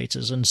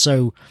collaborators. And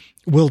so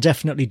we'll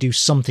definitely do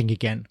something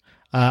again.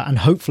 And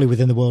hopefully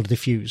within the world of The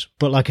Fuse.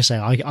 But like I say,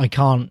 I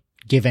can't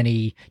give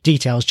any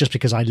details just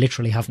because I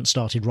literally haven't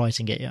started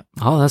writing it yet.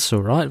 Oh, that's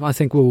all right. I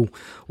think we'll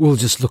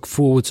just look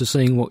forward to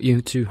seeing what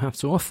you two have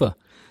to offer.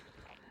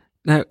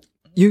 Now,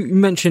 you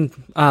mentioned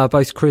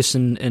both Chris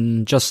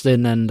and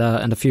Justin and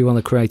a few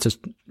other creators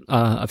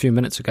a few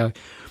minutes ago.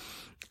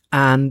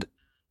 And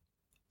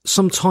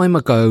some time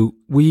ago,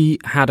 we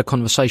had a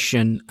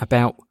conversation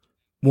about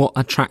what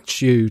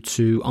attracts you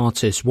to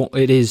artists, what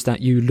it is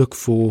that you look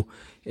for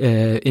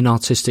in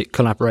artistic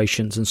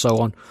collaborations and so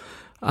on.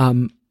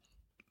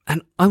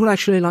 And I would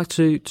actually like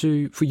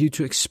for you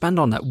to expand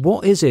on that.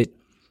 What is it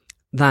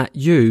that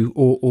you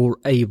or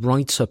a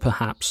writer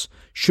perhaps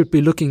should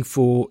be looking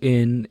for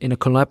in a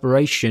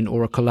collaboration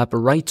or a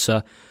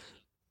collaborator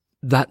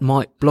that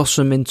might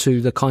blossom into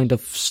the kind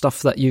of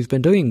stuff that you've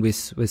been doing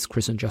with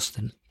Chris and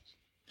Justin?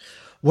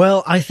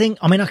 Well, I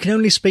can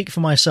only speak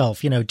for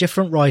myself.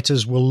 Different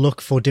writers will look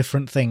for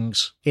different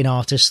things in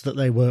artists that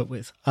they work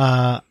with.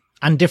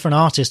 And different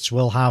artists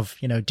will have,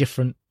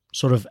 different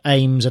sort of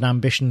aims and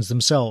ambitions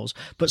themselves.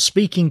 But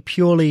speaking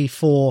purely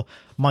for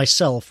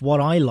myself,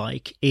 what I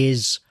like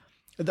is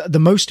the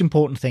most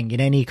important thing in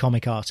any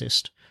comic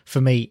artist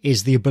for me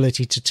is the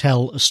ability to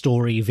tell a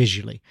story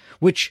visually,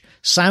 which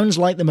sounds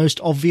like the most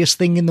obvious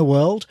thing in the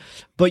world,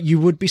 but you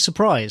would be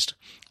surprised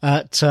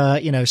at,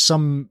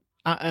 some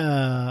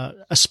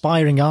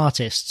aspiring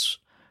artists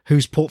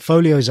whose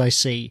portfolios I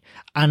see,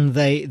 and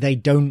they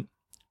don't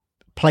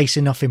place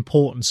enough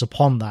importance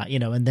upon that,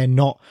 and they're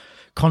not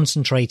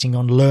concentrating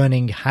on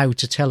learning how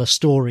to tell a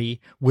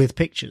story with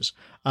pictures.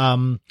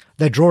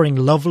 They're drawing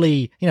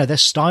lovely, their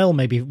style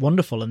may be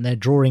wonderful and they're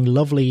drawing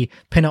lovely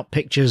pin-up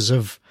pictures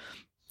of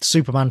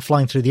Superman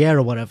flying through the air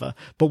or whatever.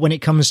 But when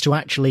it comes to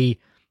actually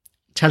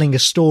telling a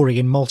story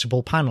in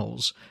multiple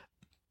panels,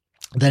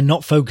 they're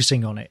not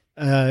focusing on it.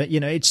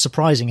 It's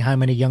surprising how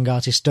many young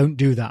artists don't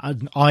do that.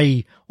 And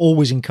I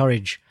always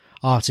encourage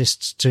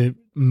artists to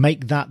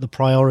make that the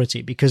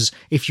priority, because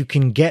if you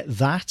can get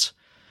that,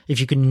 if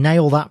you can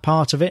nail that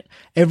part of it,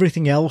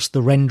 everything else,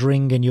 the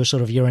rendering and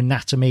your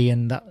anatomy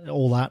and that,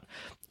 all that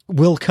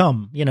will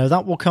come,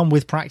 that will come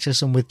with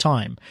practice and with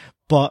time.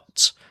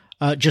 But,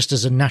 just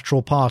as a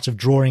natural part of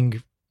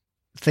drawing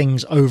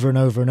things over and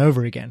over and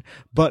over again.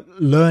 But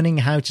learning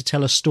how to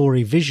tell a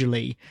story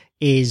visually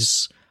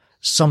is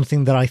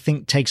something that I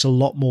think takes a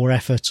lot more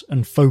effort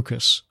and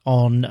focus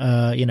on,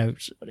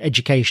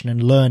 education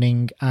and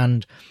learning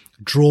and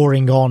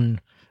drawing on,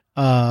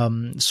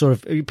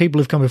 people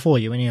who've come before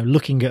you and,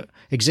 looking at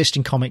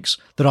existing comics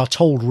that are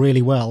told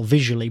really well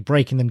visually,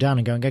 breaking them down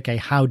and going, okay,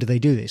 how do they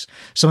do this?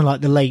 Something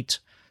like the late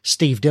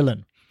Steve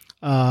Dillon,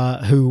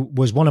 who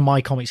was one of my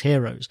comics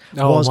heroes.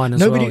 Mine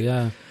as well,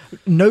 yeah.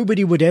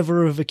 Nobody would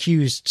ever have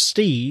accused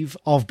Steve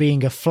of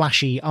being a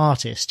flashy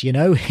artist,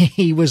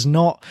 He was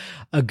not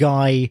a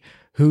guy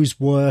whose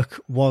work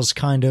was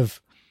kind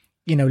of,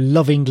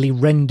 lovingly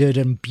rendered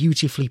and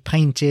beautifully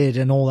painted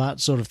and all that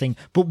sort of thing.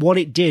 But what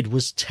it did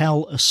was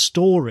tell a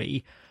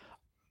story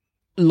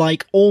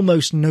like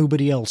almost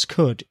nobody else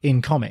could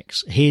in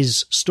comics.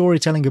 His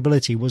storytelling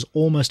ability was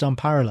almost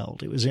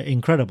unparalleled. It was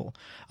incredible.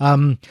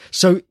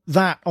 So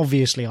that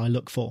obviously I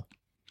look for.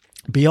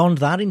 Beyond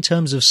that, in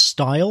terms of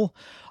style,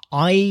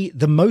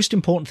 the most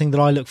important thing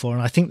that I look for,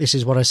 and I think this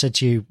is what I said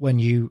to you when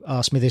you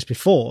asked me this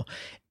before,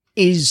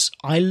 is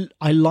I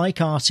like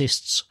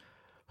artists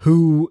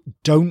who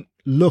don't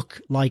look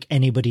like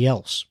anybody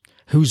else,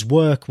 whose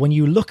work, when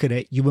you look at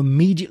it, you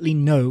immediately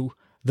know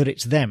that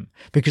it's them.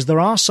 Because there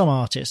are some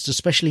artists,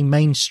 especially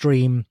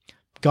mainstream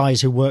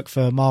guys who work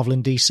for Marvel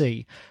and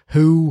DC,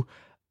 whose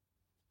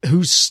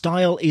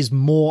style is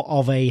more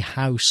of a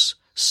house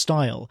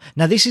style.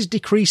 Now, this is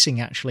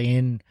decreasing actually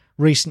in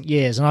recent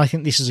years, and I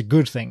think this is a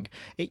good thing.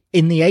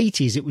 In the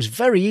 80s, it was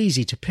very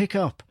easy to pick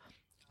up,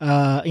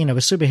 a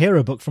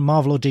superhero book from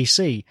Marvel or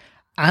DC,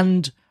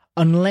 and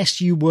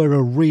unless you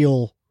were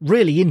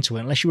really into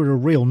it, unless you were a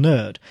real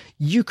nerd,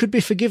 you could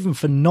be forgiven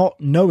for not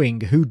knowing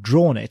who'd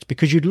drawn it,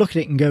 because you'd look at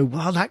it and go,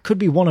 well, that could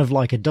be one of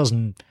like a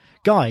dozen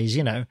guys,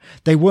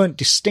 They weren't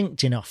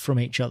distinct enough from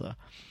each other.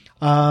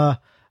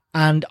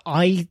 And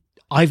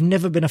I've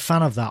never been a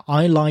fan of that.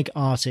 I like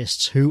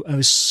artists who,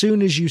 as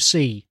soon as you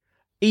see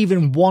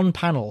even one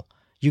panel,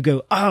 you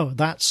go, oh,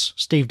 that's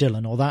Steve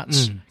Dillon, or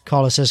that's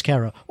Carlos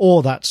Ezquerra,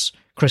 or that's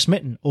Chris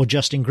Mitten, or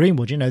Justin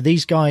Greenwood.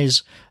 These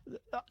guys,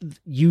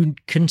 you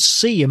can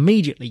see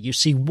immediately. You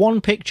see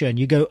one picture and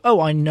you go, oh,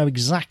 I know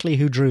exactly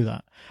who drew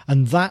that.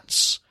 And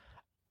that's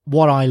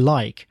what I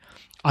like.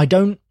 I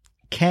don't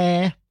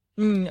care.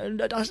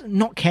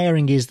 Not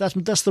caring is,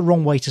 that's the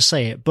wrong way to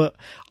say it, but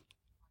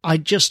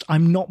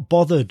I'm not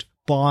bothered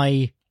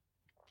by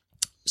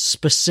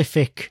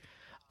specific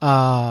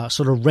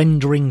sort of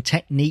rendering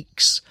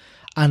techniques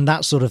and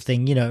that sort of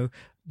thing,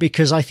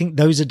 because I think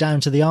those are down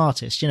to the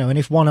artist, and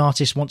if one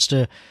artist wants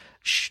to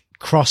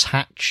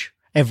cross-hatch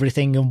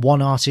everything and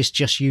one artist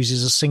just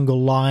uses a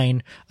single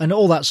line and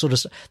all that sort of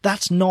stuff,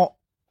 that's not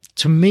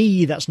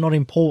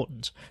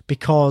important,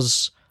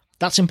 because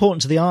that's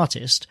important to the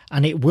artist,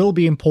 and it will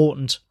be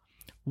important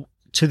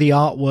to the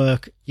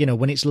artwork,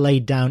 when it's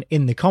laid down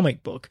in the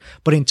comic book.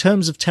 But in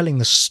terms of telling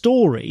the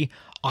story,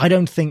 I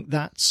don't think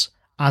that's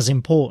as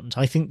important.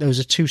 I think those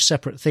are two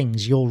separate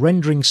things. Your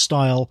rendering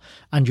style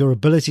and your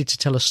ability to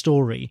tell a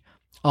story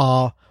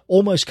are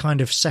almost kind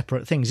of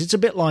separate things. It's a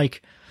bit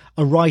like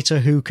a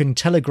writer who can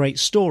tell a great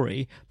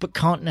story, but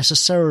can't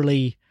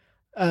necessarily,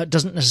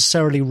 doesn't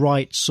necessarily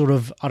write sort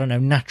of,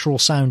 natural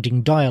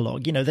sounding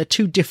dialogue. They're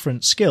two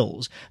different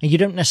skills, and you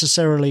don't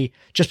necessarily,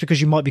 just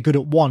because you might be good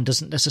at one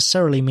doesn't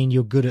necessarily mean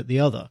you're good at the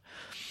other.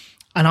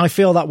 And I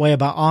feel that way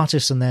about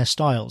artists and their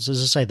styles.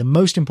 As I say, the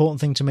most important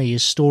thing to me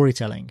is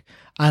storytelling.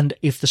 And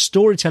if the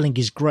storytelling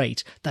is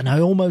great, then I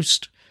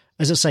almost,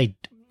 as I say,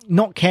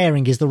 not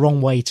caring is the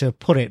wrong way to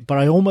put it, but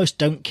I almost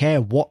don't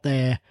care what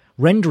their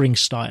rendering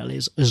style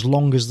is, as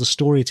long as the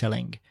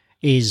storytelling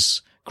is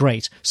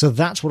great. So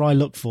that's what I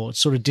look for. It's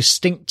sort of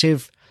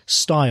distinctive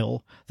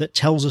style that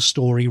tells a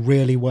story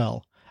really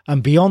well.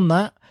 And beyond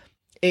that,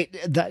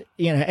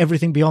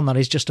 everything beyond that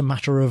is just a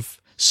matter of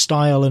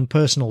style and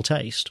personal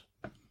taste.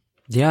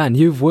 Yeah, and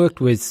you've worked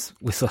with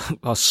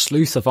a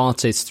slew of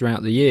artists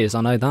throughout the years.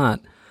 I know that.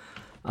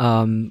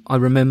 I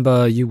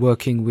remember you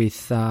working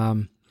with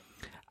Aman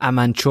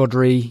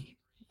Chaudhry.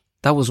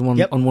 That was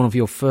on one of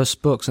your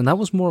first books, and that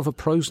was more of a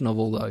prose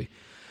novel, though.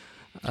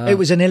 It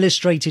was an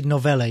illustrated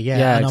novella,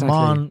 yeah. And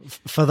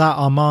exactly.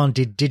 Aman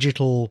did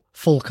digital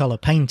full-color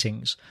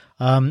paintings.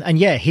 And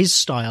his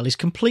style is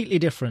completely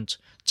different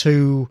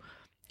to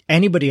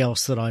anybody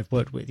else that I've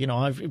worked with.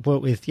 I've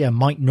worked with,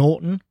 Mike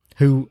Norton,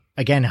 who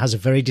again has a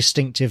very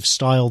distinctive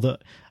style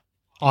that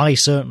I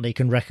certainly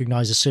can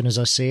recognize as soon as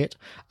I see it.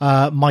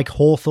 Mike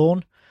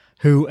Hawthorne,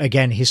 who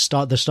again,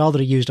 the style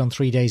that he used on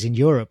 3 Days in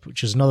Europe,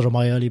 which is another of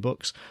my early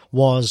books,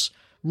 was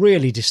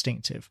really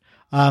distinctive.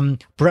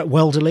 Brett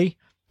Welderly,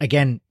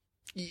 again,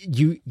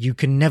 you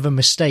can never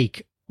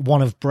mistake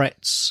one of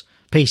Brett's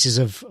pieces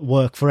of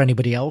work for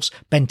anybody else.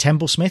 Ben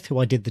Templesmith, who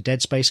I did the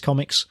Dead Space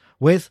comics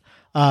with,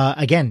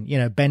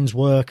 again, Ben's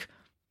work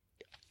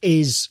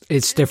it's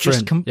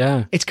different.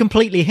 It's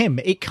completely him.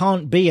 It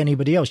can't be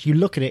anybody else. You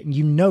look at it and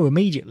you know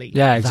immediately.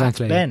 Yeah,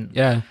 exactly. That's Ben.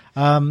 Yeah.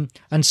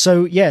 And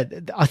so,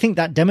 I think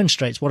that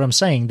demonstrates what I'm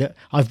saying, that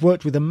I've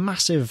worked with a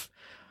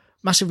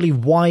massively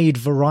wide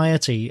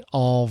variety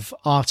of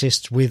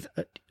artists with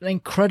an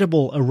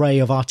incredible array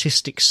of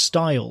artistic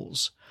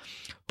styles.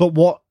 But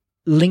what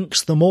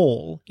links them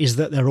all is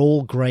that they're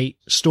all great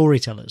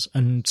storytellers.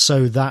 And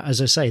so that,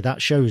 as I say,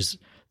 that shows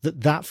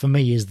that for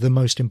me is the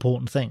most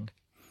important thing.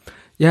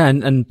 Yeah,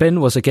 and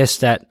Ben was a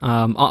guest at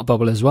Art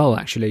Bubble as well,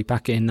 actually,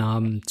 back in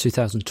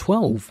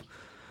 2012.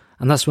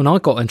 And that's when I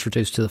got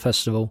introduced to the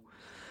festival.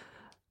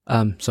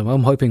 So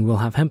I'm hoping we'll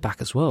have him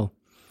back as well.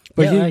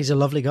 But he's a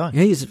lovely guy.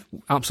 He's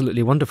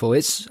absolutely wonderful.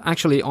 It's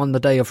actually on the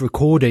day of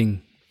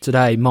recording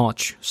today,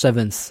 March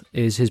 7th,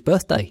 is his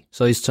birthday.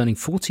 So he's turning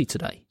 40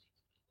 today.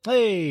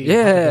 Hey!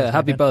 Yeah,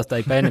 happy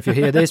birthday, Ben, if you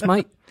hear this,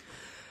 mate.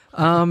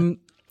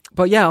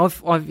 But yeah,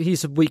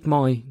 he's a week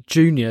my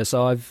junior,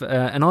 so I've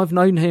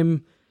known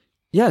him,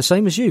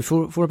 same as you,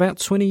 for about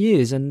 20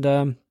 years. And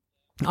I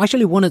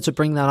actually wanted to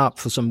bring that up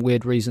for some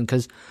weird reason,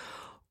 because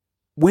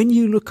when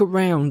you look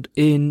around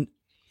in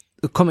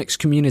the comics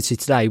community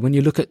today, when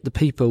you look at the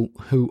people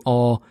who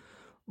are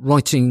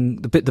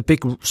writing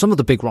some of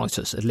the big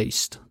writers, at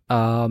least,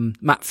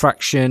 Matt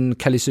Fraction,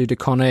 Kelly Sue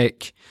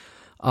DeConnick,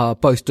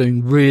 both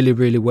doing really,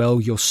 really well.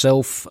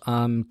 Yourself,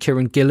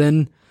 Kieran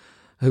Gillen,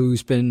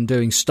 who's been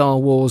doing Star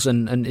Wars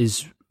and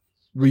is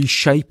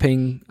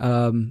reshaping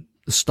the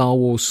Star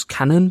Wars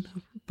canon,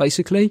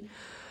 basically.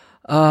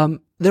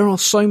 There are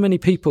so many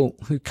people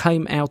who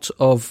came out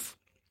of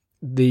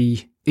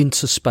the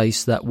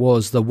interspace that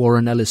was the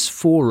Warren Ellis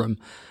Forum,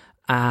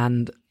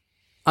 and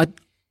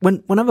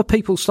whenever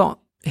people start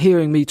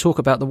hearing me talk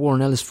about the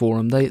Warren Ellis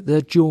Forum,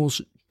 their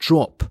jaws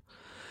drop.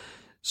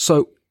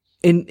 So,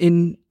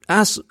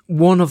 as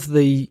one of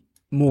the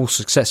more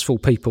successful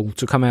people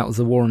to come out of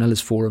the Warren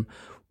Ellis Forum,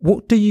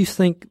 what do you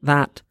think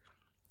that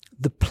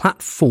the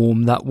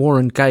platform that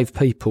Warren gave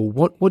people,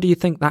 what do you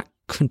think that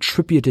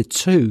contributed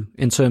to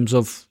in terms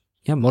of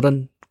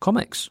modern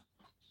comics?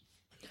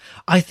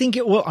 I think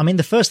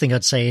the first thing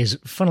I'd say is,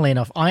 funnily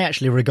enough, I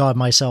actually regard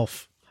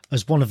myself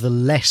as one of the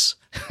less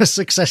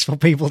successful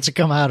people to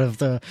come out of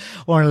the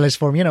Warren Ellis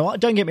Forum.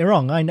 Don't get me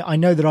wrong. I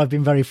know that I've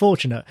been very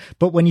fortunate,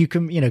 but when you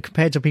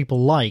compared to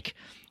people like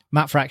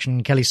Matt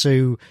Fraction, Kelly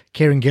Sue,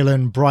 Kieran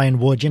Gillen, Brian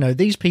Wood,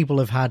 these people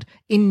have had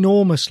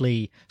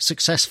enormously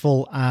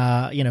successful,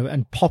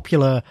 and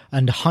popular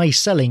and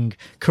high-selling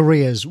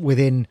careers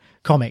within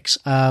comics,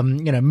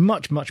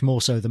 much, much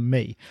more so than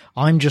me.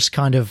 I'm just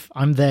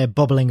I'm there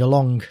bubbling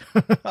along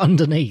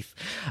underneath.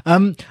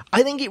 I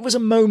think it was a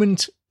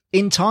moment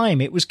in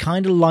time. It was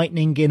kind of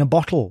lightning in a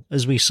bottle,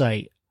 as we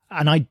say.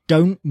 And I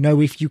don't know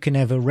if you can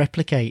ever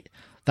replicate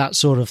that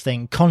sort of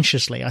thing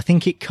consciously. I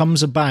think it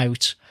comes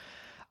about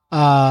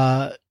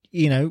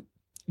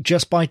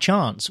just by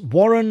chance.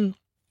 Warren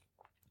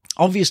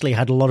obviously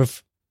had a lot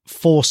of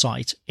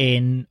foresight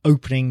in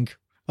opening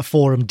a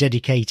forum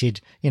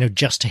dedicated,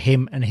 just to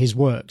him and his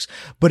works.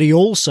 But he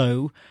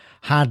also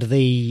had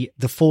the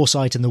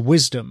foresight and the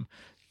wisdom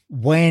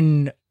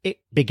when it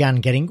began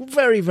getting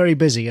very, very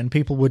busy and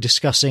people were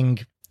discussing,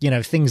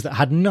 things that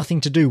had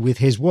nothing to do with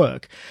his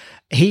work.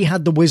 He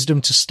had the wisdom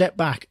to step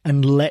back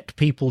and let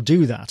people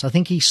do that. I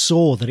think he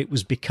saw that it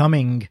was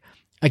becoming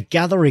a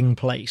gathering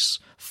place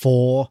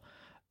for,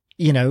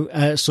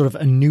 sort of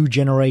a new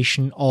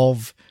generation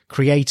of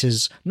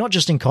creators, not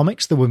just in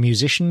comics. There were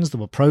musicians,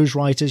 there were prose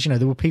writers,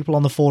 there were people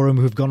on the forum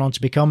who've gone on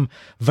to become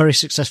very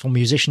successful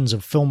musicians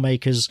and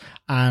filmmakers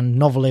and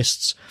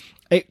novelists.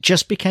 It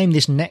just became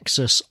this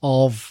nexus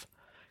of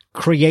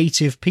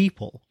creative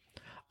people,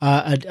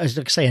 as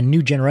I say, a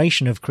new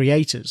generation of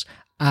creators,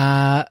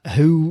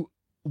 who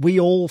we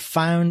all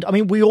found. I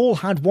mean, we all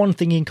had one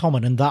thing in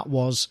common, and that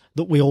was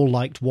that we all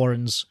liked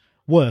Warren's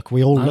work.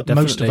 We all,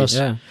 most of us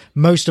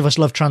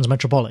love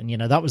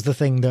Transmetropolitan. That was the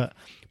thing that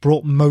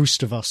brought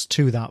most of us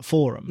to that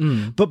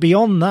forum. But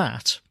beyond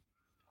that,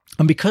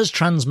 and because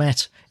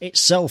Transmet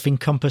itself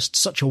encompassed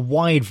such a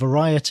wide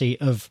variety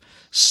of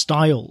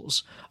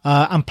styles,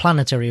 and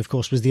Planetary, of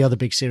course, was the other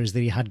big series that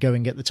he had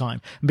going at the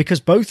time. And because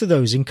both of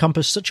those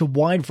encompassed such a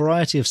wide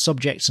variety of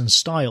subjects and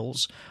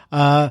styles,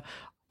 I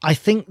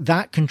think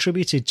that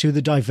contributed to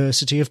the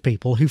diversity of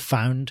people who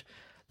found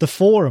the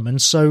forum.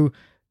 And so,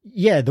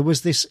 there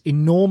was this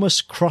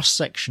enormous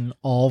cross-section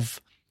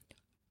of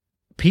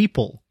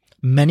people.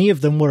 Many of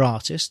them were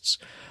artists,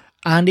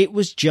 and it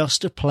was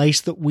just a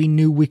place that we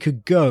knew we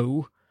could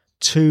go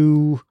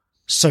to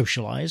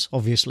socialize,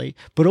 obviously,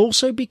 but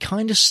also be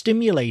kind of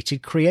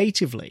stimulated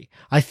creatively.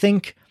 I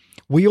think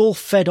we all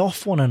fed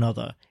off one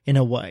another in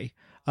a way,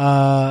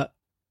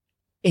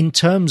 in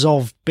terms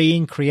of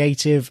being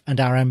creative and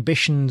our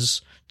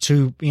ambitions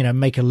to,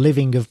 make a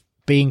living of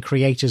being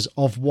creators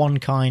of one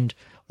kind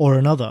or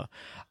another.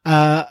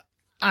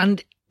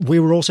 And we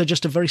were also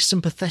just a very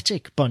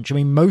sympathetic bunch. I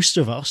mean, most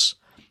of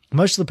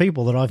the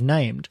people that I've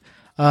named,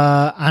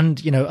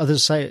 and,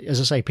 others say, as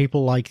I say,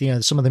 people like,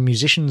 some of the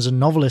musicians and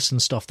novelists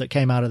and stuff that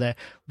came out of there,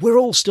 we're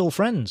all still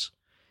friends.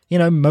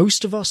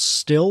 Most of us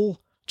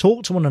still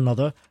talk to one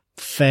another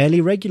fairly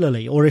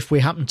regularly, or if we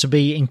happen to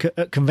be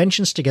at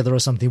conventions together or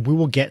something, we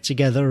will get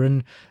together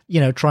and,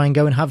 try and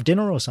go and have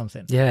dinner or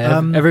something.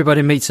 Yeah,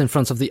 everybody meets in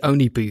front of the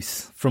Oni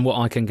booth, from what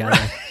I can gather.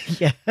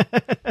 Yeah,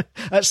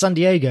 at San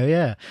Diego,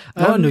 yeah.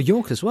 New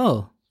York as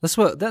well. That's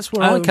where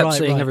I kept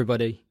seeing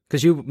everybody,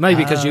 because you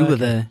were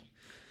there.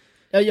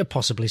 Yeah,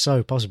 possibly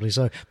so.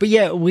 But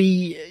yeah,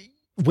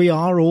 we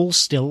are all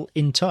still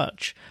in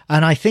touch.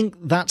 And I think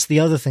that's the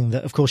other thing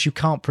that, of course, you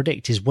can't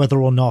predict, is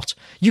whether or not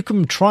you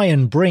can try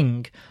and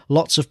bring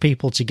lots of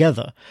people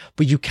together,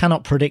 but you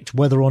cannot predict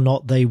whether or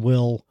not they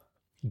will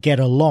get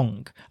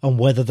along and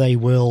whether they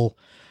will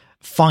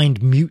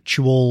find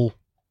mutual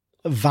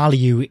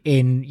value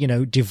in,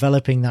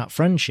 developing that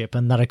friendship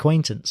and that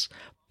acquaintance.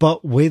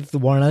 But with the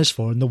Warren Ellis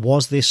Forum, there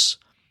was this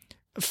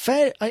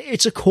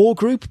it's a core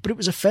group, but it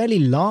was a fairly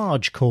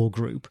large core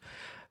group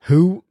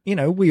who,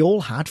 we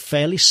all had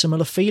fairly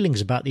similar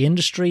feelings about the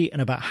industry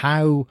and about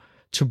how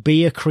to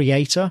be a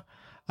creator,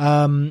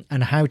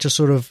 and how to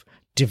sort of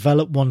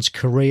develop one's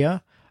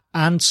career.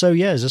 And so,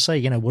 yeah, as I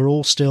say, we're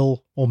all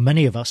still, or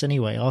many of us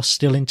anyway, are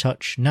still in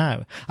touch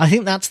now. I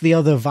think that's the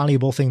other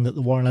valuable thing that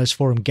the Warren Ellis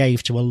Forum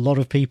gave to a lot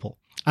of people.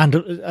 And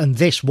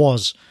this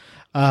was,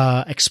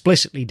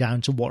 explicitly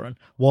down to Warren,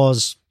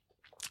 was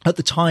at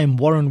the time,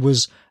 Warren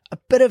was a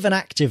bit of an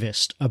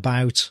activist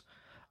about,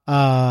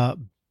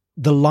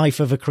 the life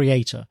of a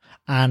creator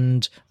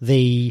and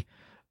the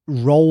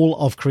role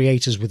of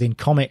creators within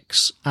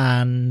comics,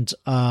 and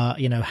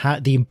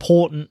the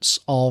importance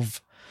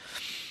of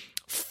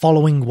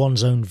following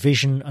one's own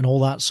vision and all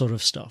that sort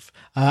of stuff,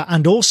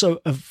 and also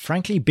of,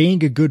 frankly,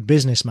 being a good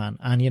businessman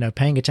and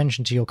paying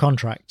attention to your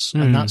contracts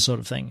and that sort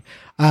of thing.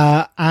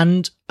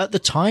 And at the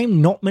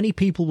time, not many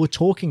people were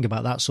talking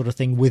about that sort of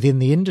thing within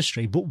the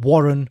industry, but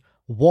Warren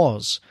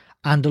was,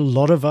 and a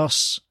lot of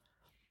us.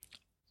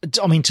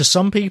 I mean, to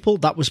some people,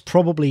 that was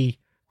probably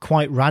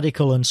quite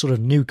radical and sort of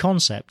new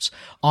concepts.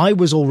 I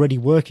was already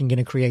working in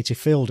a creative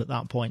field at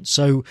that point.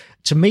 So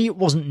to me, it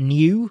wasn't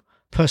new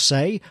per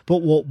se,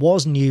 but what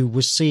was new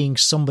was seeing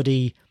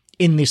somebody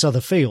in this other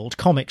field,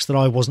 comics that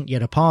I wasn't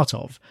yet a part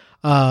of,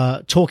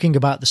 talking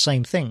about the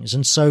same things.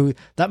 And so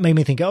that made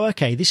me think, oh,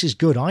 okay, this is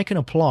good. I can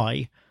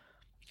apply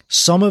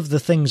some of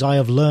the things I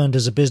have learned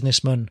as a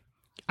businessman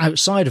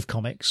outside of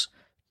comics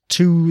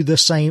to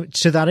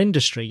that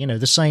industry,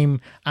 the same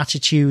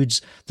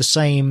attitudes, the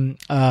same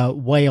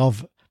way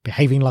of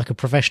behaving like a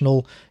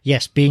professional.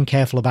 Yes, being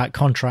careful about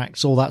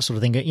contracts, all that sort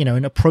of thing,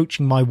 and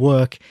approaching my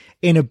work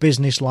in a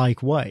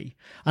business-like way.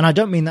 And I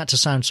don't mean that to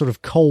sound sort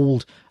of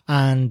cold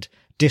and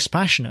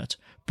dispassionate,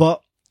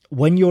 but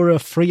when you're a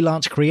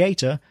freelance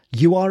creator,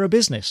 you are a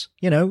business,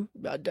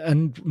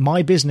 and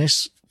my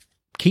business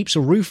keeps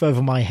a roof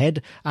over my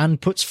head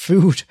and puts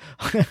food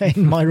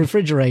in my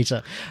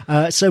refrigerator.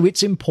 So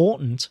it's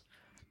important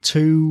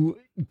to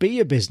be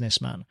a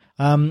businessman.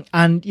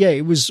 And yeah,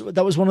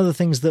 that was one of the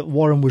things that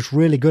Warren was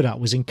really good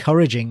at, was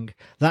encouraging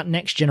that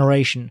next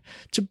generation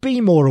to be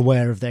more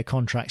aware of their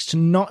contracts, to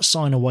not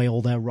sign away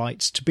all their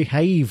rights, to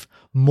behave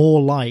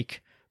more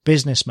like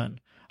businessmen.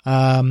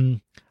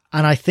 And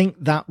I think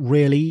that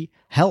really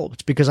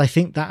helped, because I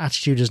think that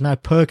attitude has now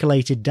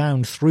percolated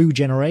down through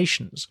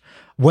generations,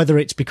 whether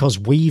it's because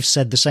we've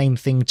said the same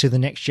thing to the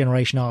next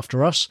generation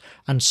after us,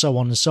 and so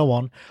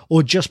on,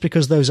 or just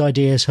because those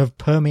ideas have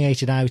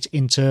permeated out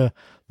into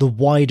the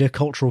wider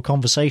cultural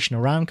conversation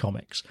around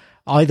comics.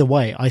 Either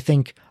way, I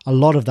think a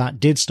lot of that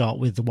did start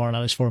with the Warren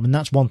Ellis Forum, and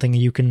that's one thing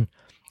you can,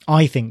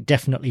 I think,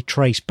 definitely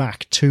trace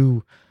back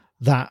to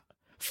that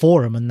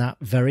forum and that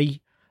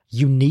very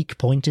unique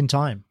point in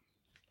time.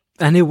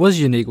 And it was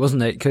unique,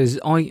 wasn't it? Because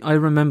I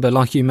remember,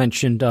 like you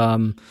mentioned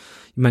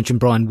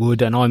Brian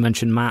Wood, and I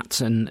mentioned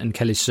Matt and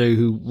Kelly Sue,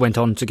 who went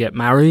on to get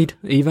married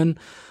even.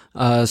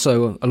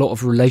 So a lot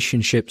of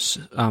relationships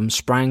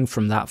sprang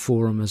from that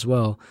forum as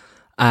well.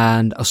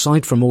 And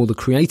aside from all the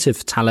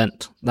creative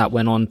talent that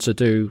went on to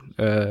do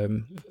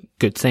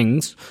good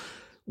things,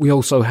 we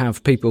also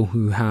have people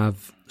who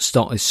have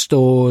started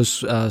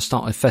stores,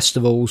 started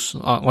festivals.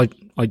 I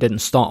didn't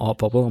start Art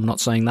Bubble, I'm not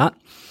saying that.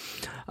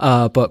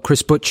 But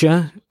Chris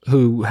Butcher,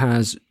 who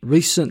has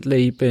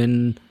recently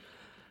been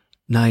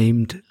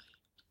named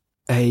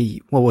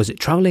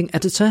traveling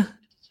editor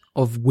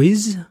of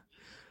Wiz,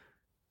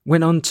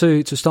 went on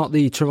to start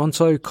the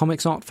Toronto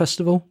Comics Art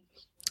Festival.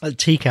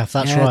 TCAF,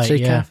 that's right.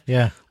 TCAF.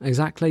 Yeah,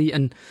 exactly.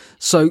 And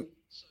so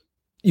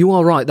you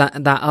are right that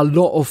a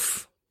lot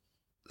of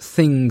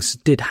things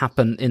did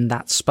happen in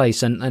that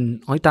space,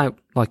 and I doubt,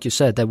 like you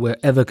said, that we're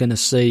ever going to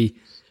see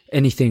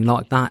anything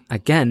like that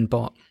again,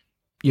 but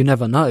you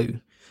never know.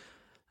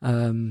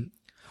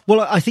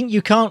 Well, I think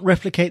you can't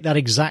replicate that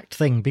exact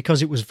thing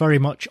because it was very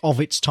much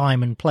of its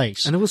time and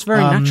place. And it was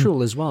very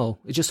natural as well.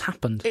 It just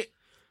happened.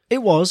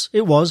 It was.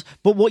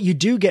 But what you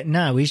do get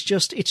now is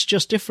it's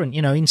just different.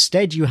 You know,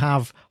 instead you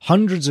have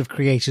hundreds of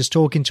creators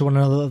talking to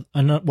one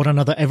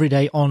another every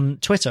day on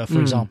Twitter, for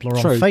example, or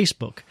on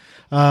Facebook.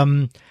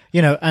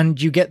 You know,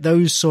 and you get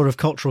those sort of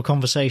cultural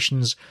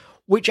conversations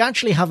which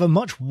actually have a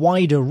much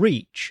wider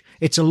reach.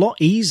 It's a lot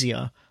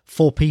easier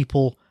for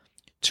people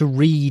to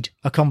read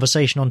a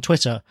conversation on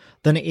Twitter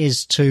than it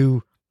is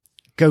to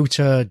go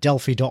to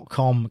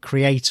Delphi.com,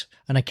 create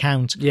an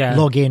account,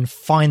 log in,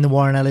 find the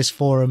Warren Ellis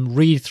forum,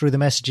 read through the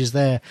messages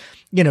there.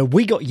 You know,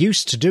 we got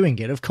used to doing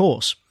it, of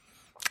course,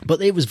 but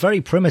it was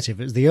very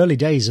primitive. It was the early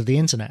days of the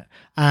internet.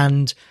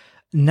 And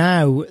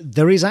now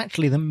there is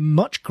actually the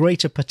much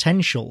greater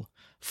potential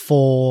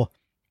for,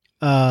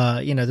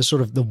 you know, the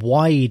sort of the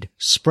wide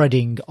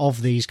spreading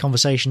of these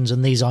conversations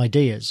and these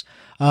ideas.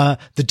 The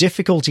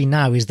difficulty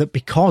now is that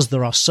because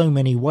there are so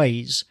many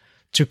ways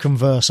to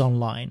converse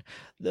online,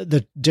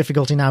 the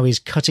difficulty now is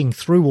cutting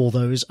through all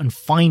those and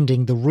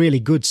finding the really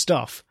good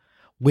stuff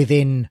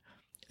within,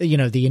 you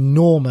know, the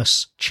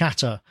enormous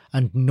chatter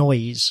and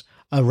noise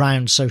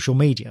around social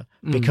media,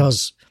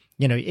 because,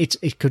 you know,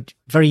 it could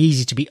very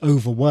easy to be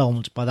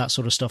overwhelmed by that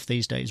sort of stuff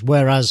these days.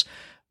 Whereas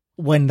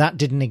when that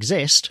didn't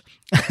exist,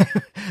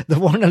 the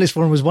Warren Ellis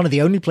Forum was one of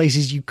the only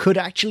places you could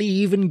actually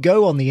even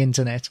go on the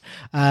internet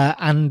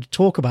and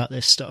talk about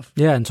this stuff.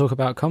 Yeah, and talk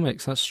about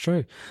comics. That's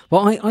true.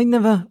 Well, I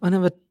never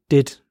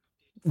did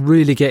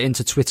really get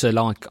into Twitter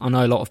like I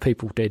know a lot of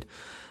people did,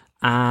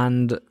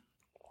 and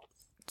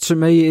to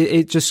me,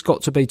 it just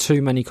got to be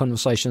too many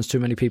conversations, too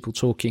many people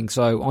talking.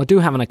 So I do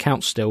have an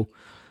account still,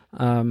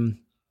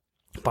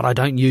 but I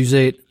don't use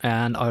it,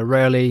 and I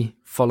rarely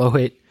follow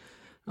it.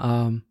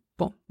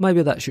 But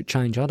maybe that should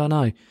change. I don't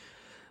know.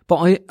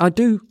 But I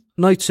do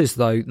notice,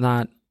 though,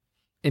 that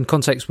in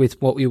context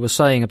with what you were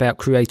saying about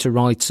creator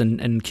rights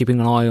and keeping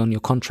an eye on your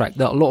contract,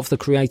 that a lot of the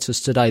creators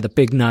today, the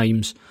big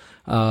names,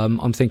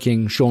 I'm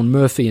thinking Sean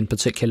Murphy in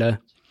particular,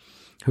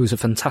 who's a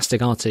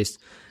fantastic artist,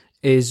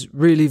 is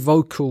really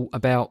vocal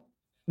about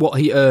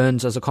what he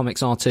earns as a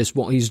comics artist,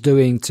 what he's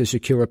doing to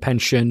secure a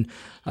pension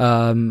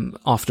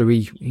after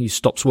he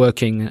stops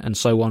working and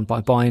so on, by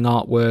buying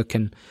artwork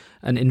and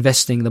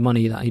investing the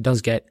money that he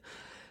does get.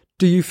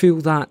 Do you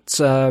feel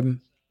that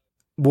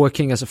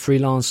working as a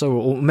freelancer,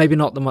 or maybe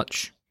not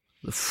the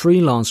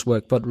freelance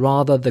work, but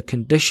rather the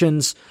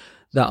conditions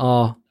that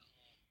are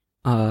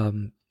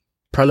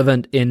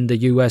prevalent in the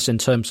US in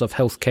terms of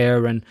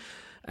healthcare,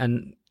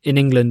 and in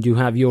England you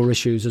have your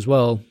issues as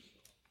well.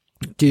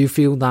 Do you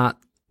feel that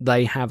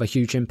they have a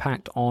huge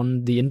impact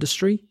on the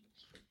industry?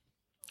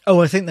 Oh,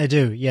 I think they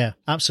do. Yeah,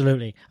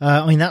 absolutely.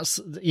 I mean,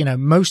 that's, you know,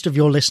 most of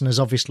your listeners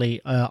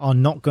obviously are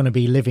not going to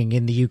be living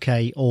in the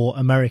UK or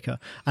America.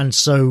 And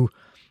so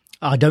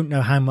I don't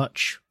know how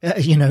much,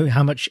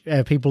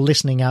 people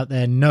listening out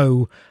there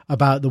know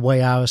about the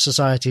way our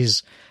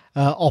societies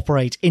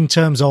operate in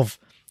terms of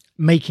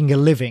making a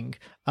living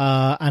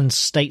and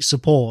state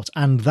support.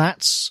 And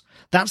that's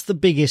the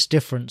biggest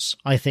difference,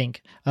 I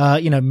think.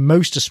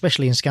 Most,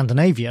 especially in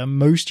Scandinavia,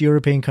 most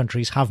European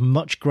countries have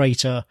much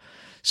greater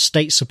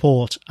state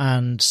support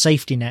and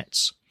safety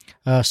nets,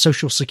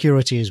 social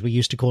security, as we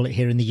used to call it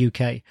here in the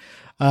UK,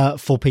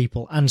 for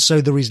people. And so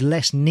there is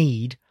less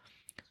need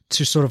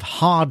to sort of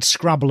hard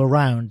scrabble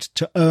around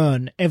to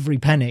earn every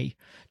penny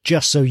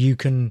just so you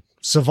can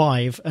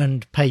survive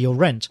and pay your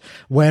rent.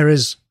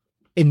 Whereas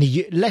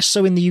less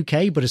so in the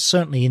UK, but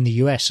certainly in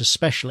the US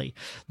especially,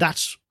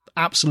 that's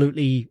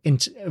absolutely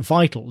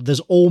vital.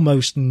 There's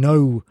almost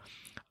no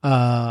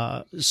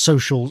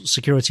social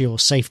security or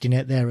safety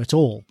net there at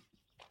all.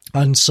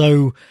 And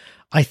so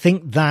I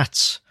think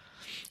that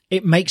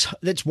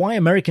that's why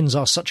Americans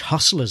are such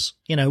hustlers,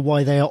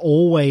 why they are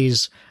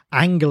always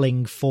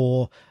angling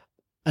for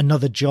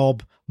another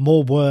job,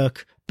 more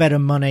work, better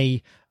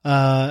money.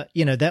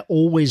 They're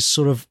always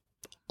sort of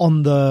I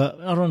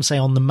don't want to say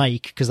on the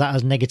make, because that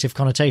has negative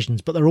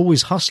connotations, but they're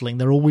always hustling.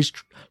 They're always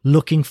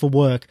looking for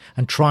work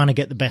and trying to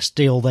get the best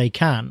deal they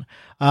can.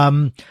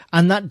 And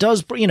that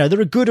does,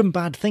 there are good and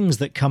bad things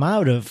that come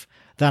out of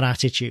that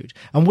attitude.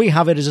 And we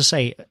have it, as I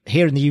say,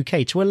 here in the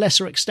UK to a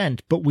lesser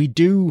extent, but we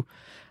do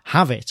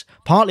have it,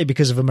 partly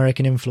because of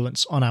American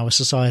influence on our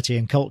society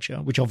and culture,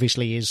 which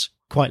obviously is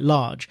quite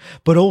large,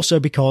 but also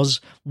because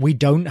we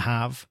do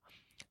have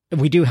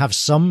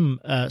some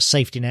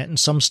safety net and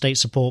some state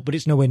support, but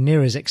it's nowhere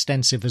near as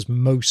extensive as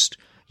most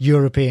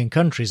European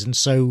countries.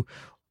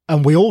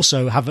 And we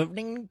also have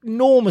an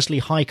enormously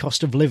high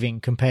cost of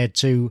living compared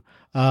to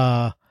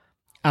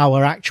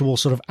our actual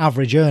sort of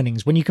average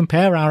earnings. When you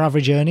compare our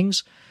average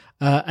earnings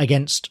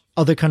against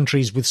other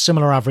countries with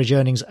similar average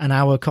earnings and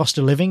our cost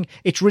of living,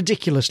 it's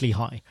ridiculously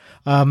high.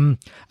 And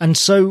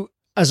so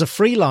as a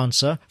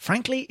freelancer,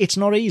 frankly, it's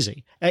not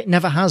easy. It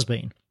never has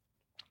been.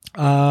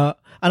 And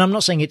I'm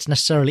not saying it's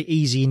necessarily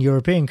easy in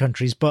European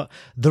countries, but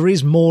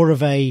there's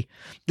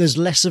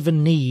less of a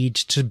need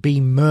to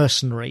be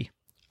mercenary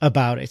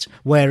about it.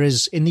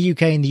 Whereas in the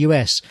UK and the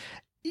US,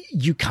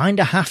 you kind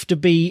of have to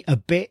be a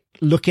bit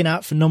looking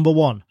out for number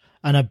one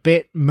and a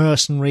bit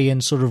mercenary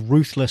and sort of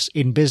ruthless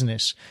in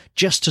business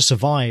just to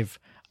survive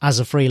as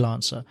a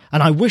freelancer.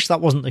 And I wish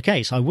that wasn't the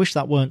case. I wish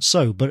that weren't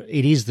so, but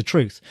it is the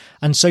truth.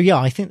 And so, yeah,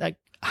 I think that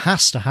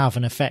has to have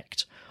an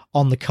effect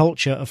on the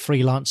culture of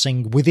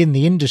freelancing within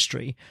the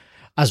industry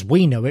as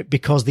we know it,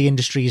 because the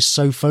industry is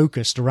so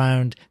focused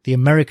around the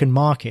American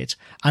market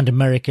and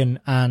American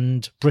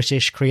and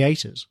British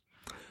creators.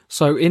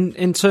 So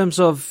in terms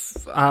of,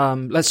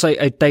 let's say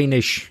a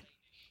Danish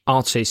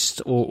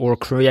artist or a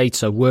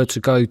creator were to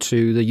go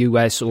to the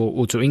US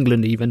or to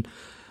England even,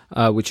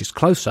 which is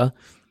closer,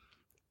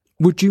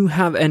 would you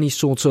have any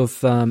sort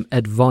of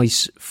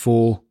advice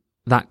for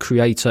that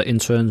creator in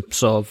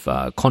terms of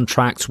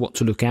contracts, what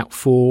to look out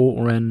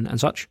for and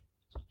such?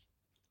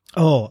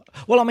 Oh,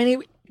 well, I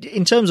mean,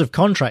 in terms of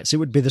contracts, it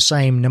would be the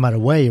same no matter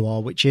where you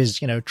are, which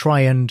is, try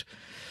and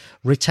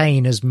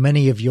retain as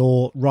many of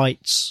your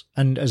rights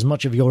and as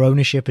much of your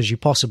ownership as you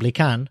possibly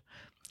can,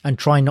 and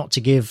try not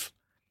to give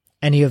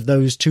any of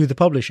those to the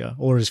publisher,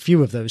 or as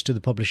few of those to the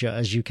publisher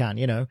as you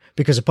can,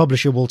 because a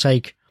publisher will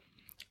take,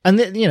 and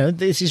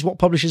this is what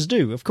publishers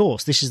do. Of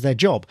course, this is their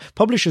job.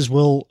 Publishers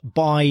will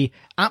buy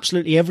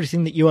absolutely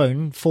everything that you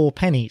own for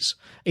pennies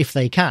if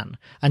they can.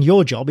 And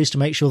your job is to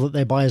make sure that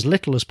they buy as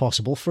little as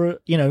possible for,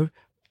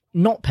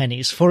 not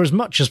pennies, for as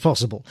much as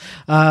possible.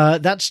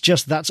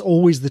 That's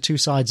always the two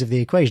sides of the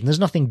equation. There's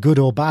nothing good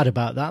or bad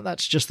about that.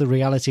 That's just the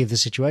reality of the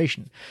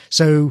situation.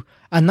 So,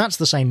 and that's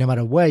the same no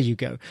matter where you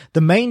go.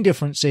 The main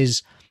difference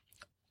is,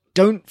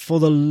 don't, for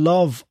the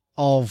love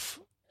of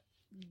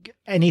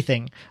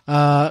anything,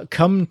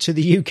 come to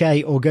the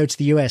UK or go to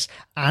the US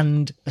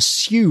and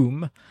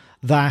assume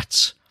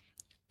that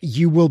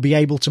you will be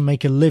able to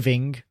make a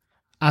living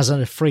as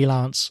a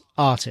freelance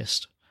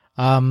artist.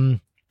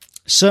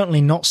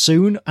 Certainly not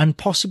soon, and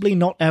possibly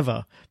not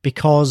ever,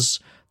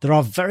 because there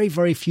are very,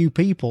 very few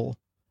people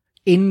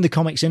in the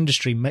comics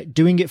industry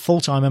doing it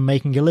full-time and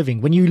making a living.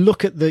 When you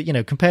look at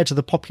the, compared to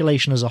the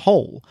population as a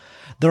whole,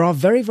 there are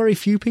very, very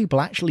few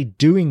people actually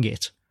doing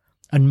it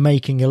and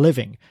making a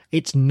living.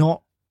 It's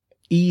not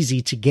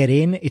easy to get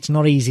in. It's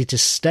not easy to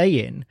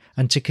stay in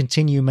and to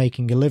continue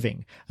making a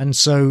living. And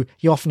so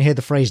you often hear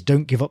the phrase,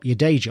 don't give up your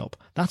day job.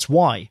 That's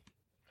why.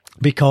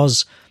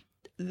 Because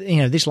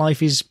this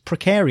life is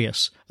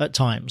precarious at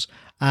times.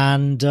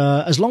 And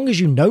as long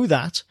as you know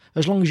that,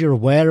 as long as you're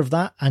aware of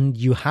that and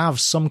you have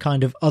some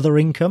kind of other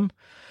income,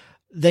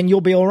 then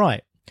you'll be all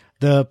right.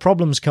 The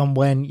problems come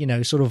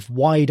when, sort of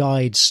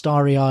wide-eyed,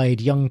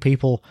 starry-eyed young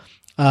people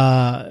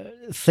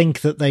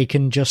think that they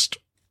can just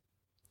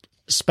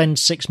spend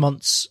 6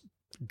 months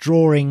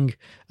drawing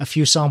a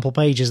few sample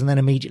pages and then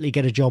immediately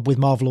get a job with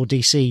Marvel or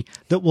DC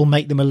that will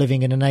make them a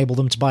living and enable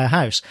them to buy a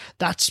house.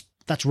 That's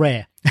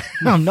rare.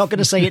 I'm not going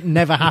to say it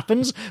never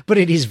happens, but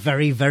it is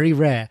very, very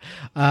rare.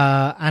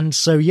 And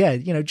so, yeah,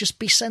 just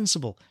be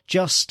sensible.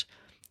 Just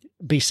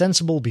be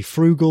sensible, be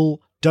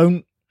frugal.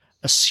 Don't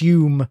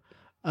assume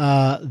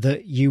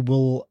that you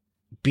will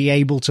be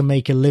able to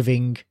make a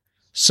living,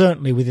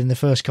 certainly within the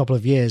first couple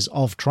of years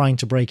of trying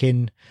to break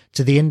in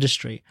to the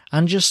industry,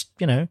 and just,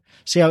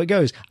 see how it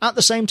goes. At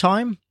the same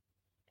time,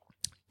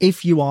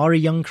 if you are a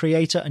young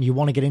creator and you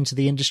want to get into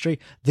the industry,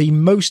 the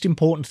most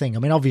important thing,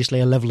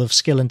 obviously a level of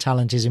skill and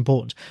talent is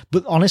important,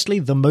 but honestly,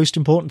 the most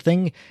important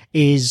thing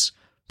is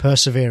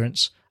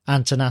perseverance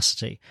and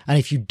tenacity. And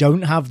if you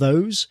don't have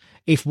those,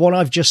 if what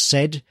I've just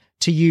said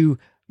to you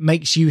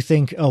makes you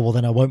think, oh, well,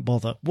 then I won't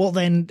bother, well,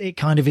 then it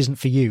kind of isn't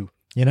for you,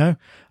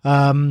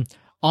 When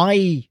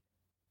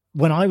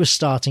I was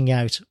starting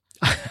out,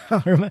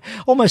 I remember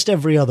almost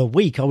every other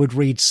week I would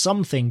read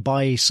something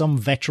by some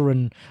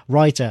veteran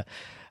writer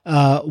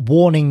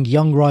warning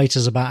young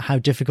writers about how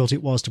difficult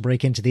it was to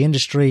break into the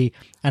industry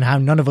and how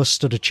none of us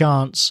stood a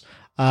chance,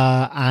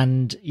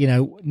 and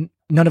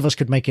none of us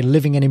could make a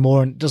living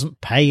anymore, and it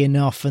doesn't pay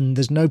enough, and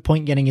there's no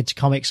point getting into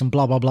comics, and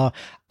blah blah blah.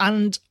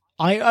 And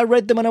I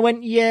read them and I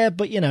went, yeah,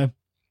 but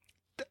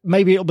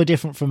maybe it'll be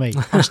different for me.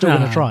 I'm still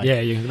going to try. Yeah,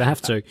 you're going to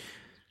have to.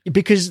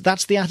 Because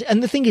that's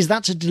and the thing is,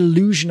 that's a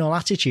delusional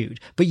attitude,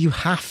 but you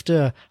have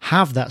to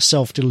have that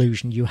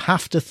self-delusion. You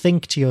have to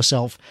think to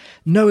yourself,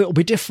 no, it'll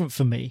be different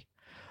for me.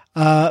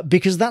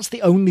 Because that's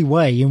the only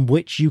way in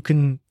which you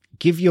can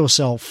give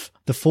yourself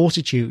the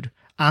fortitude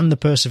and the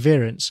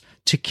perseverance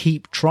to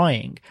keep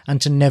trying and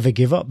to never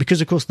give up.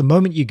 Because, of course, the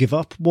moment you give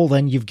up, well,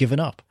 then you've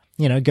given up.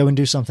 Go and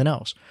do something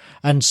else.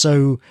 And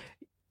so,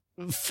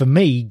 for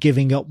me,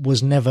 giving up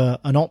was never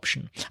an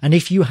option. And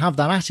if you have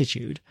that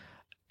attitude,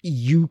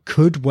 you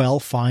could well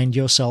find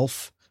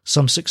yourself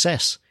some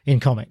success in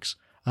comics.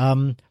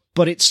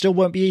 But it still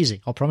won't be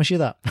easy. I'll promise you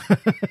that.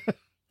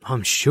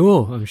 I'm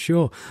sure.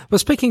 But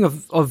speaking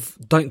of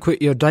don't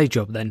quit your day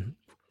job then,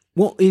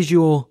 what is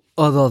your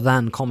other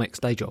than comics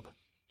day job?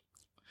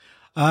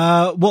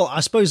 Well, I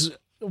suppose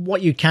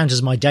what you count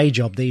as my day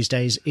job these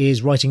days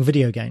is writing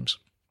video games,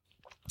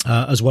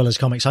 as well as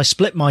comics. I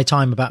split my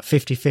time about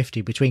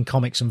 50-50 between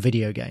comics and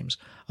video games.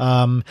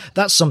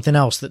 That's something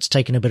else that's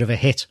taken a bit of a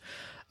hit,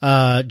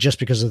 just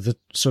because of the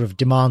sort of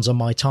demands on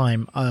my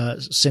time,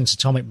 since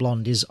Atomic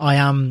Blonde, is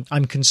I'm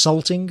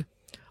consulting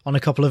on a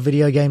couple of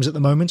video games at the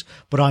moment,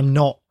 but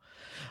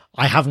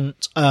I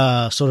haven't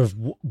sort of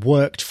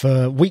worked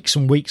for weeks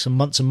and weeks and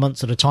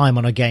months at a time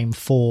on a game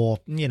for,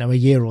 a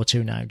year or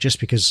two now, just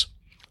because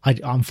I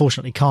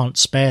unfortunately can't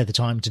spare the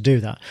time to do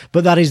that.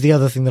 But that is the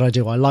other thing that I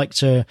do.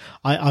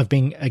 I've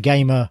been a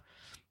gamer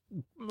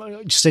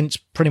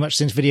pretty much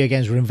since video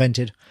games were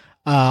invented.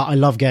 I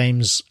love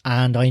games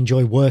and I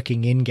enjoy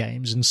working in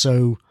games. And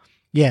so,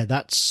 yeah,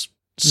 that's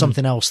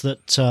something else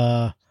that,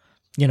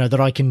 that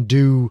I can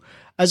do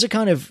as a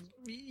kind of,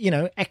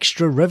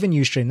 extra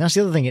revenue stream. That's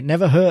the other thing. It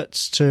never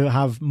hurts to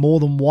have more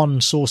than one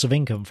source of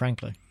income,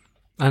 frankly.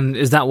 And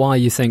is that why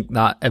you think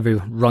that every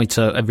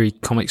writer, every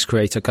comics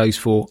creator goes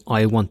for,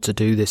 I want to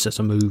do this as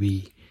a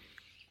movie?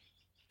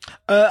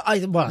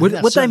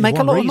 Would they make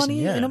a lot of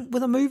money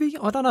with a movie?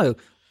 I don't know.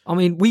 I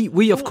mean,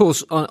 we of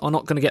course are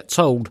not going to get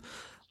told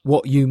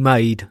what you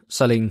made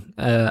selling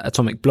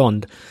Atomic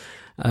Blonde.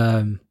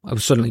 I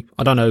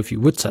don't know if you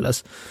would tell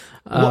us.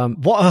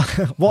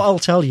 What I'll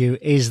tell you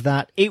is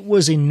that it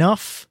was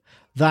enough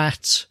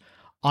that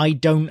I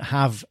don't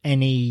have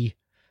any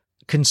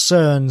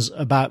concerns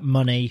about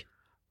money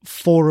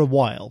for a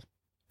while,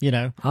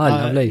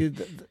 lovely.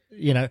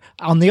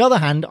 On the other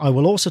hand, I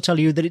will also tell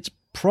you that it's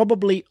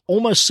probably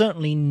almost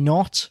certainly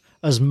not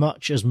as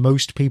much as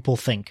most people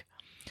think,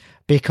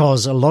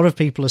 because a lot of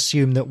people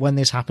assume that when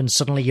this happens,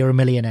 suddenly you're a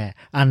millionaire,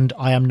 and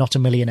I am not a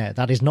millionaire.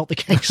 That is not the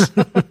case.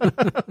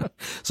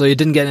 So you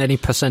didn't get any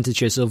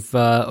percentages of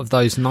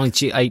those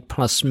 98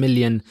 plus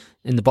million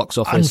in the box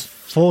office?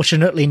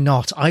 Unfortunately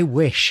not. I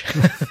wish.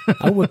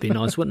 That would be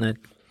nice, wouldn't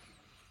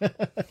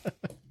it?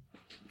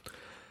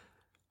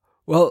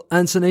 Well,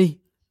 Antony,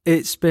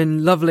 it's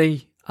been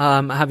lovely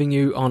having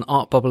you on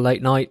Art Bubble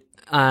Late Night,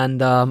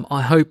 and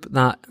I hope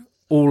that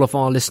all of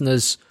our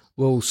listeners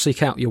will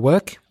seek out your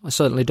work. I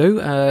certainly do.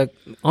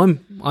 I'm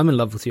in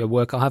love with your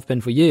work. I have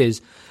been for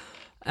years.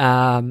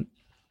 And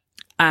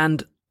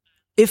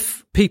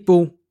if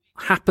people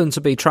happen to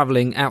be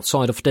travelling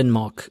outside of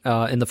Denmark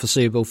in the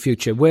foreseeable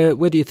future, where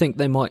do you think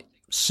they might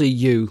see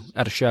you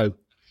at a show?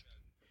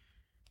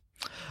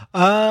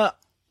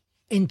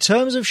 In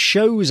terms of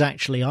shows,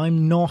 actually, I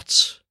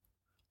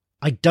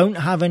don't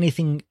have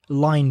anything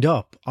lined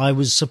up. I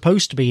was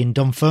supposed to be in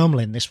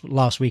Dunfermline this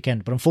last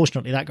weekend, but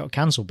unfortunately that got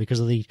cancelled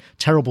because of the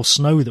terrible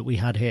snow that we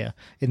had here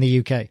in the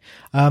UK.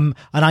 And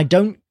I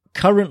don't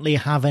currently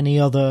have any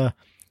other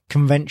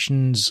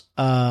conventions,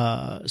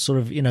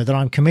 that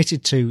I'm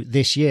committed to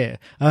this year.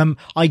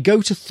 I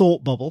go to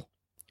Thought Bubble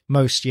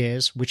most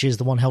years, which is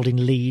the one held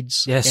in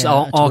Leeds. Yes,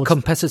 our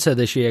competitor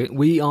this year.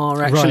 We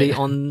are actually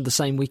on the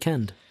same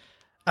weekend.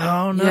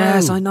 Oh no!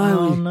 Yes, I know.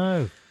 Oh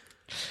no!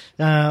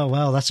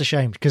 Well, that's a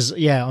shame because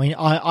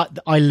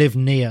I live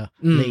near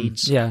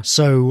Leeds,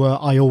 so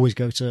I always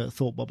go to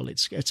Thought Bubble.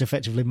 It's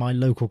effectively my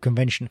local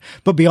convention.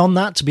 But beyond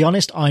that, to be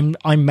honest,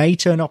 I may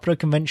turn up at a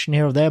convention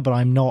here or there, but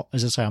I'm not,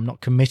 as I say, I'm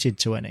not committed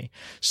to any.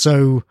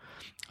 So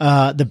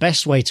the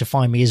best way to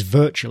find me is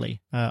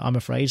virtually, I'm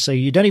afraid. So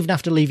you don't even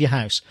have to leave your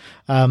house.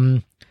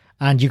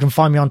 And you can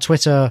find me on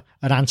Twitter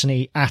at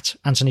Antony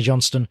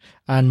Johnston,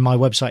 and my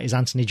website is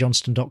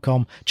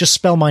antonyjohnston.com. Just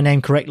spell my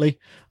name correctly,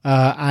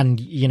 and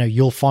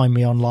you'll find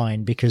me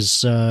online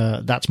because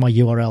that's my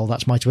URL,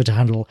 that's my Twitter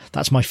handle,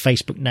 that's my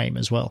Facebook name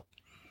as well.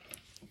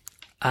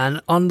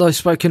 And on those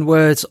spoken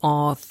words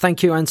are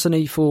thank you,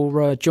 Antony,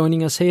 for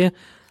joining us here,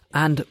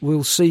 and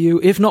we'll see you,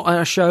 if not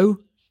at a show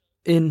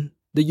in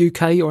the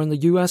UK or in the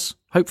US,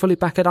 hopefully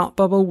back at Art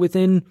Bubble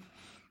within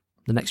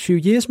the next few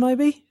years,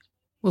 maybe.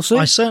 We'll see.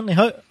 I certainly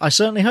hope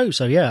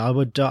so. Yeah, I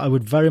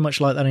would very much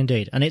like that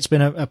indeed. And it's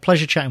been a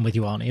pleasure chatting with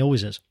you, Arnie.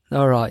 Always is.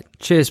 All right.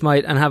 Cheers,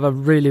 mate, and have a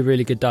really,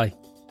 really good day.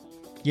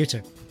 You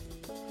too.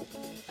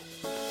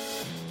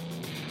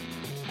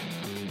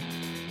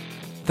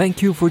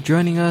 Thank you for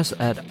joining us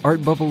at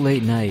Art Bubble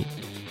Late Night.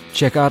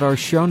 Check out our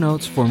show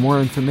notes for more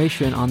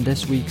information on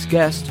this week's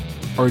guest,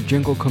 our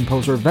jingle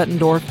composer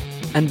Vettendorf,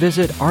 and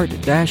visit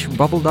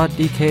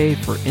art-bubble.dk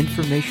for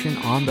information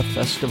on the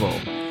festival.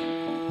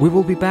 We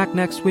will be back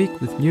next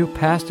week with new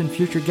past and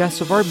future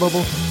guests of Art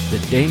Bubble, the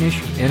Danish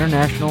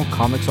International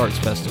Comics Arts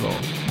Festival.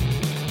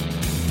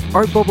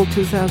 Art Bubble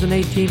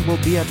 2018 will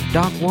be at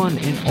Dock 1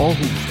 in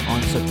Aarhus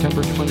on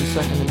September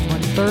 22nd and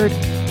 23rd.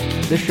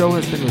 This show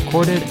has been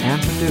recorded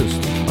and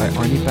produced by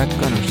Arnie Beck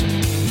Gunnarsson.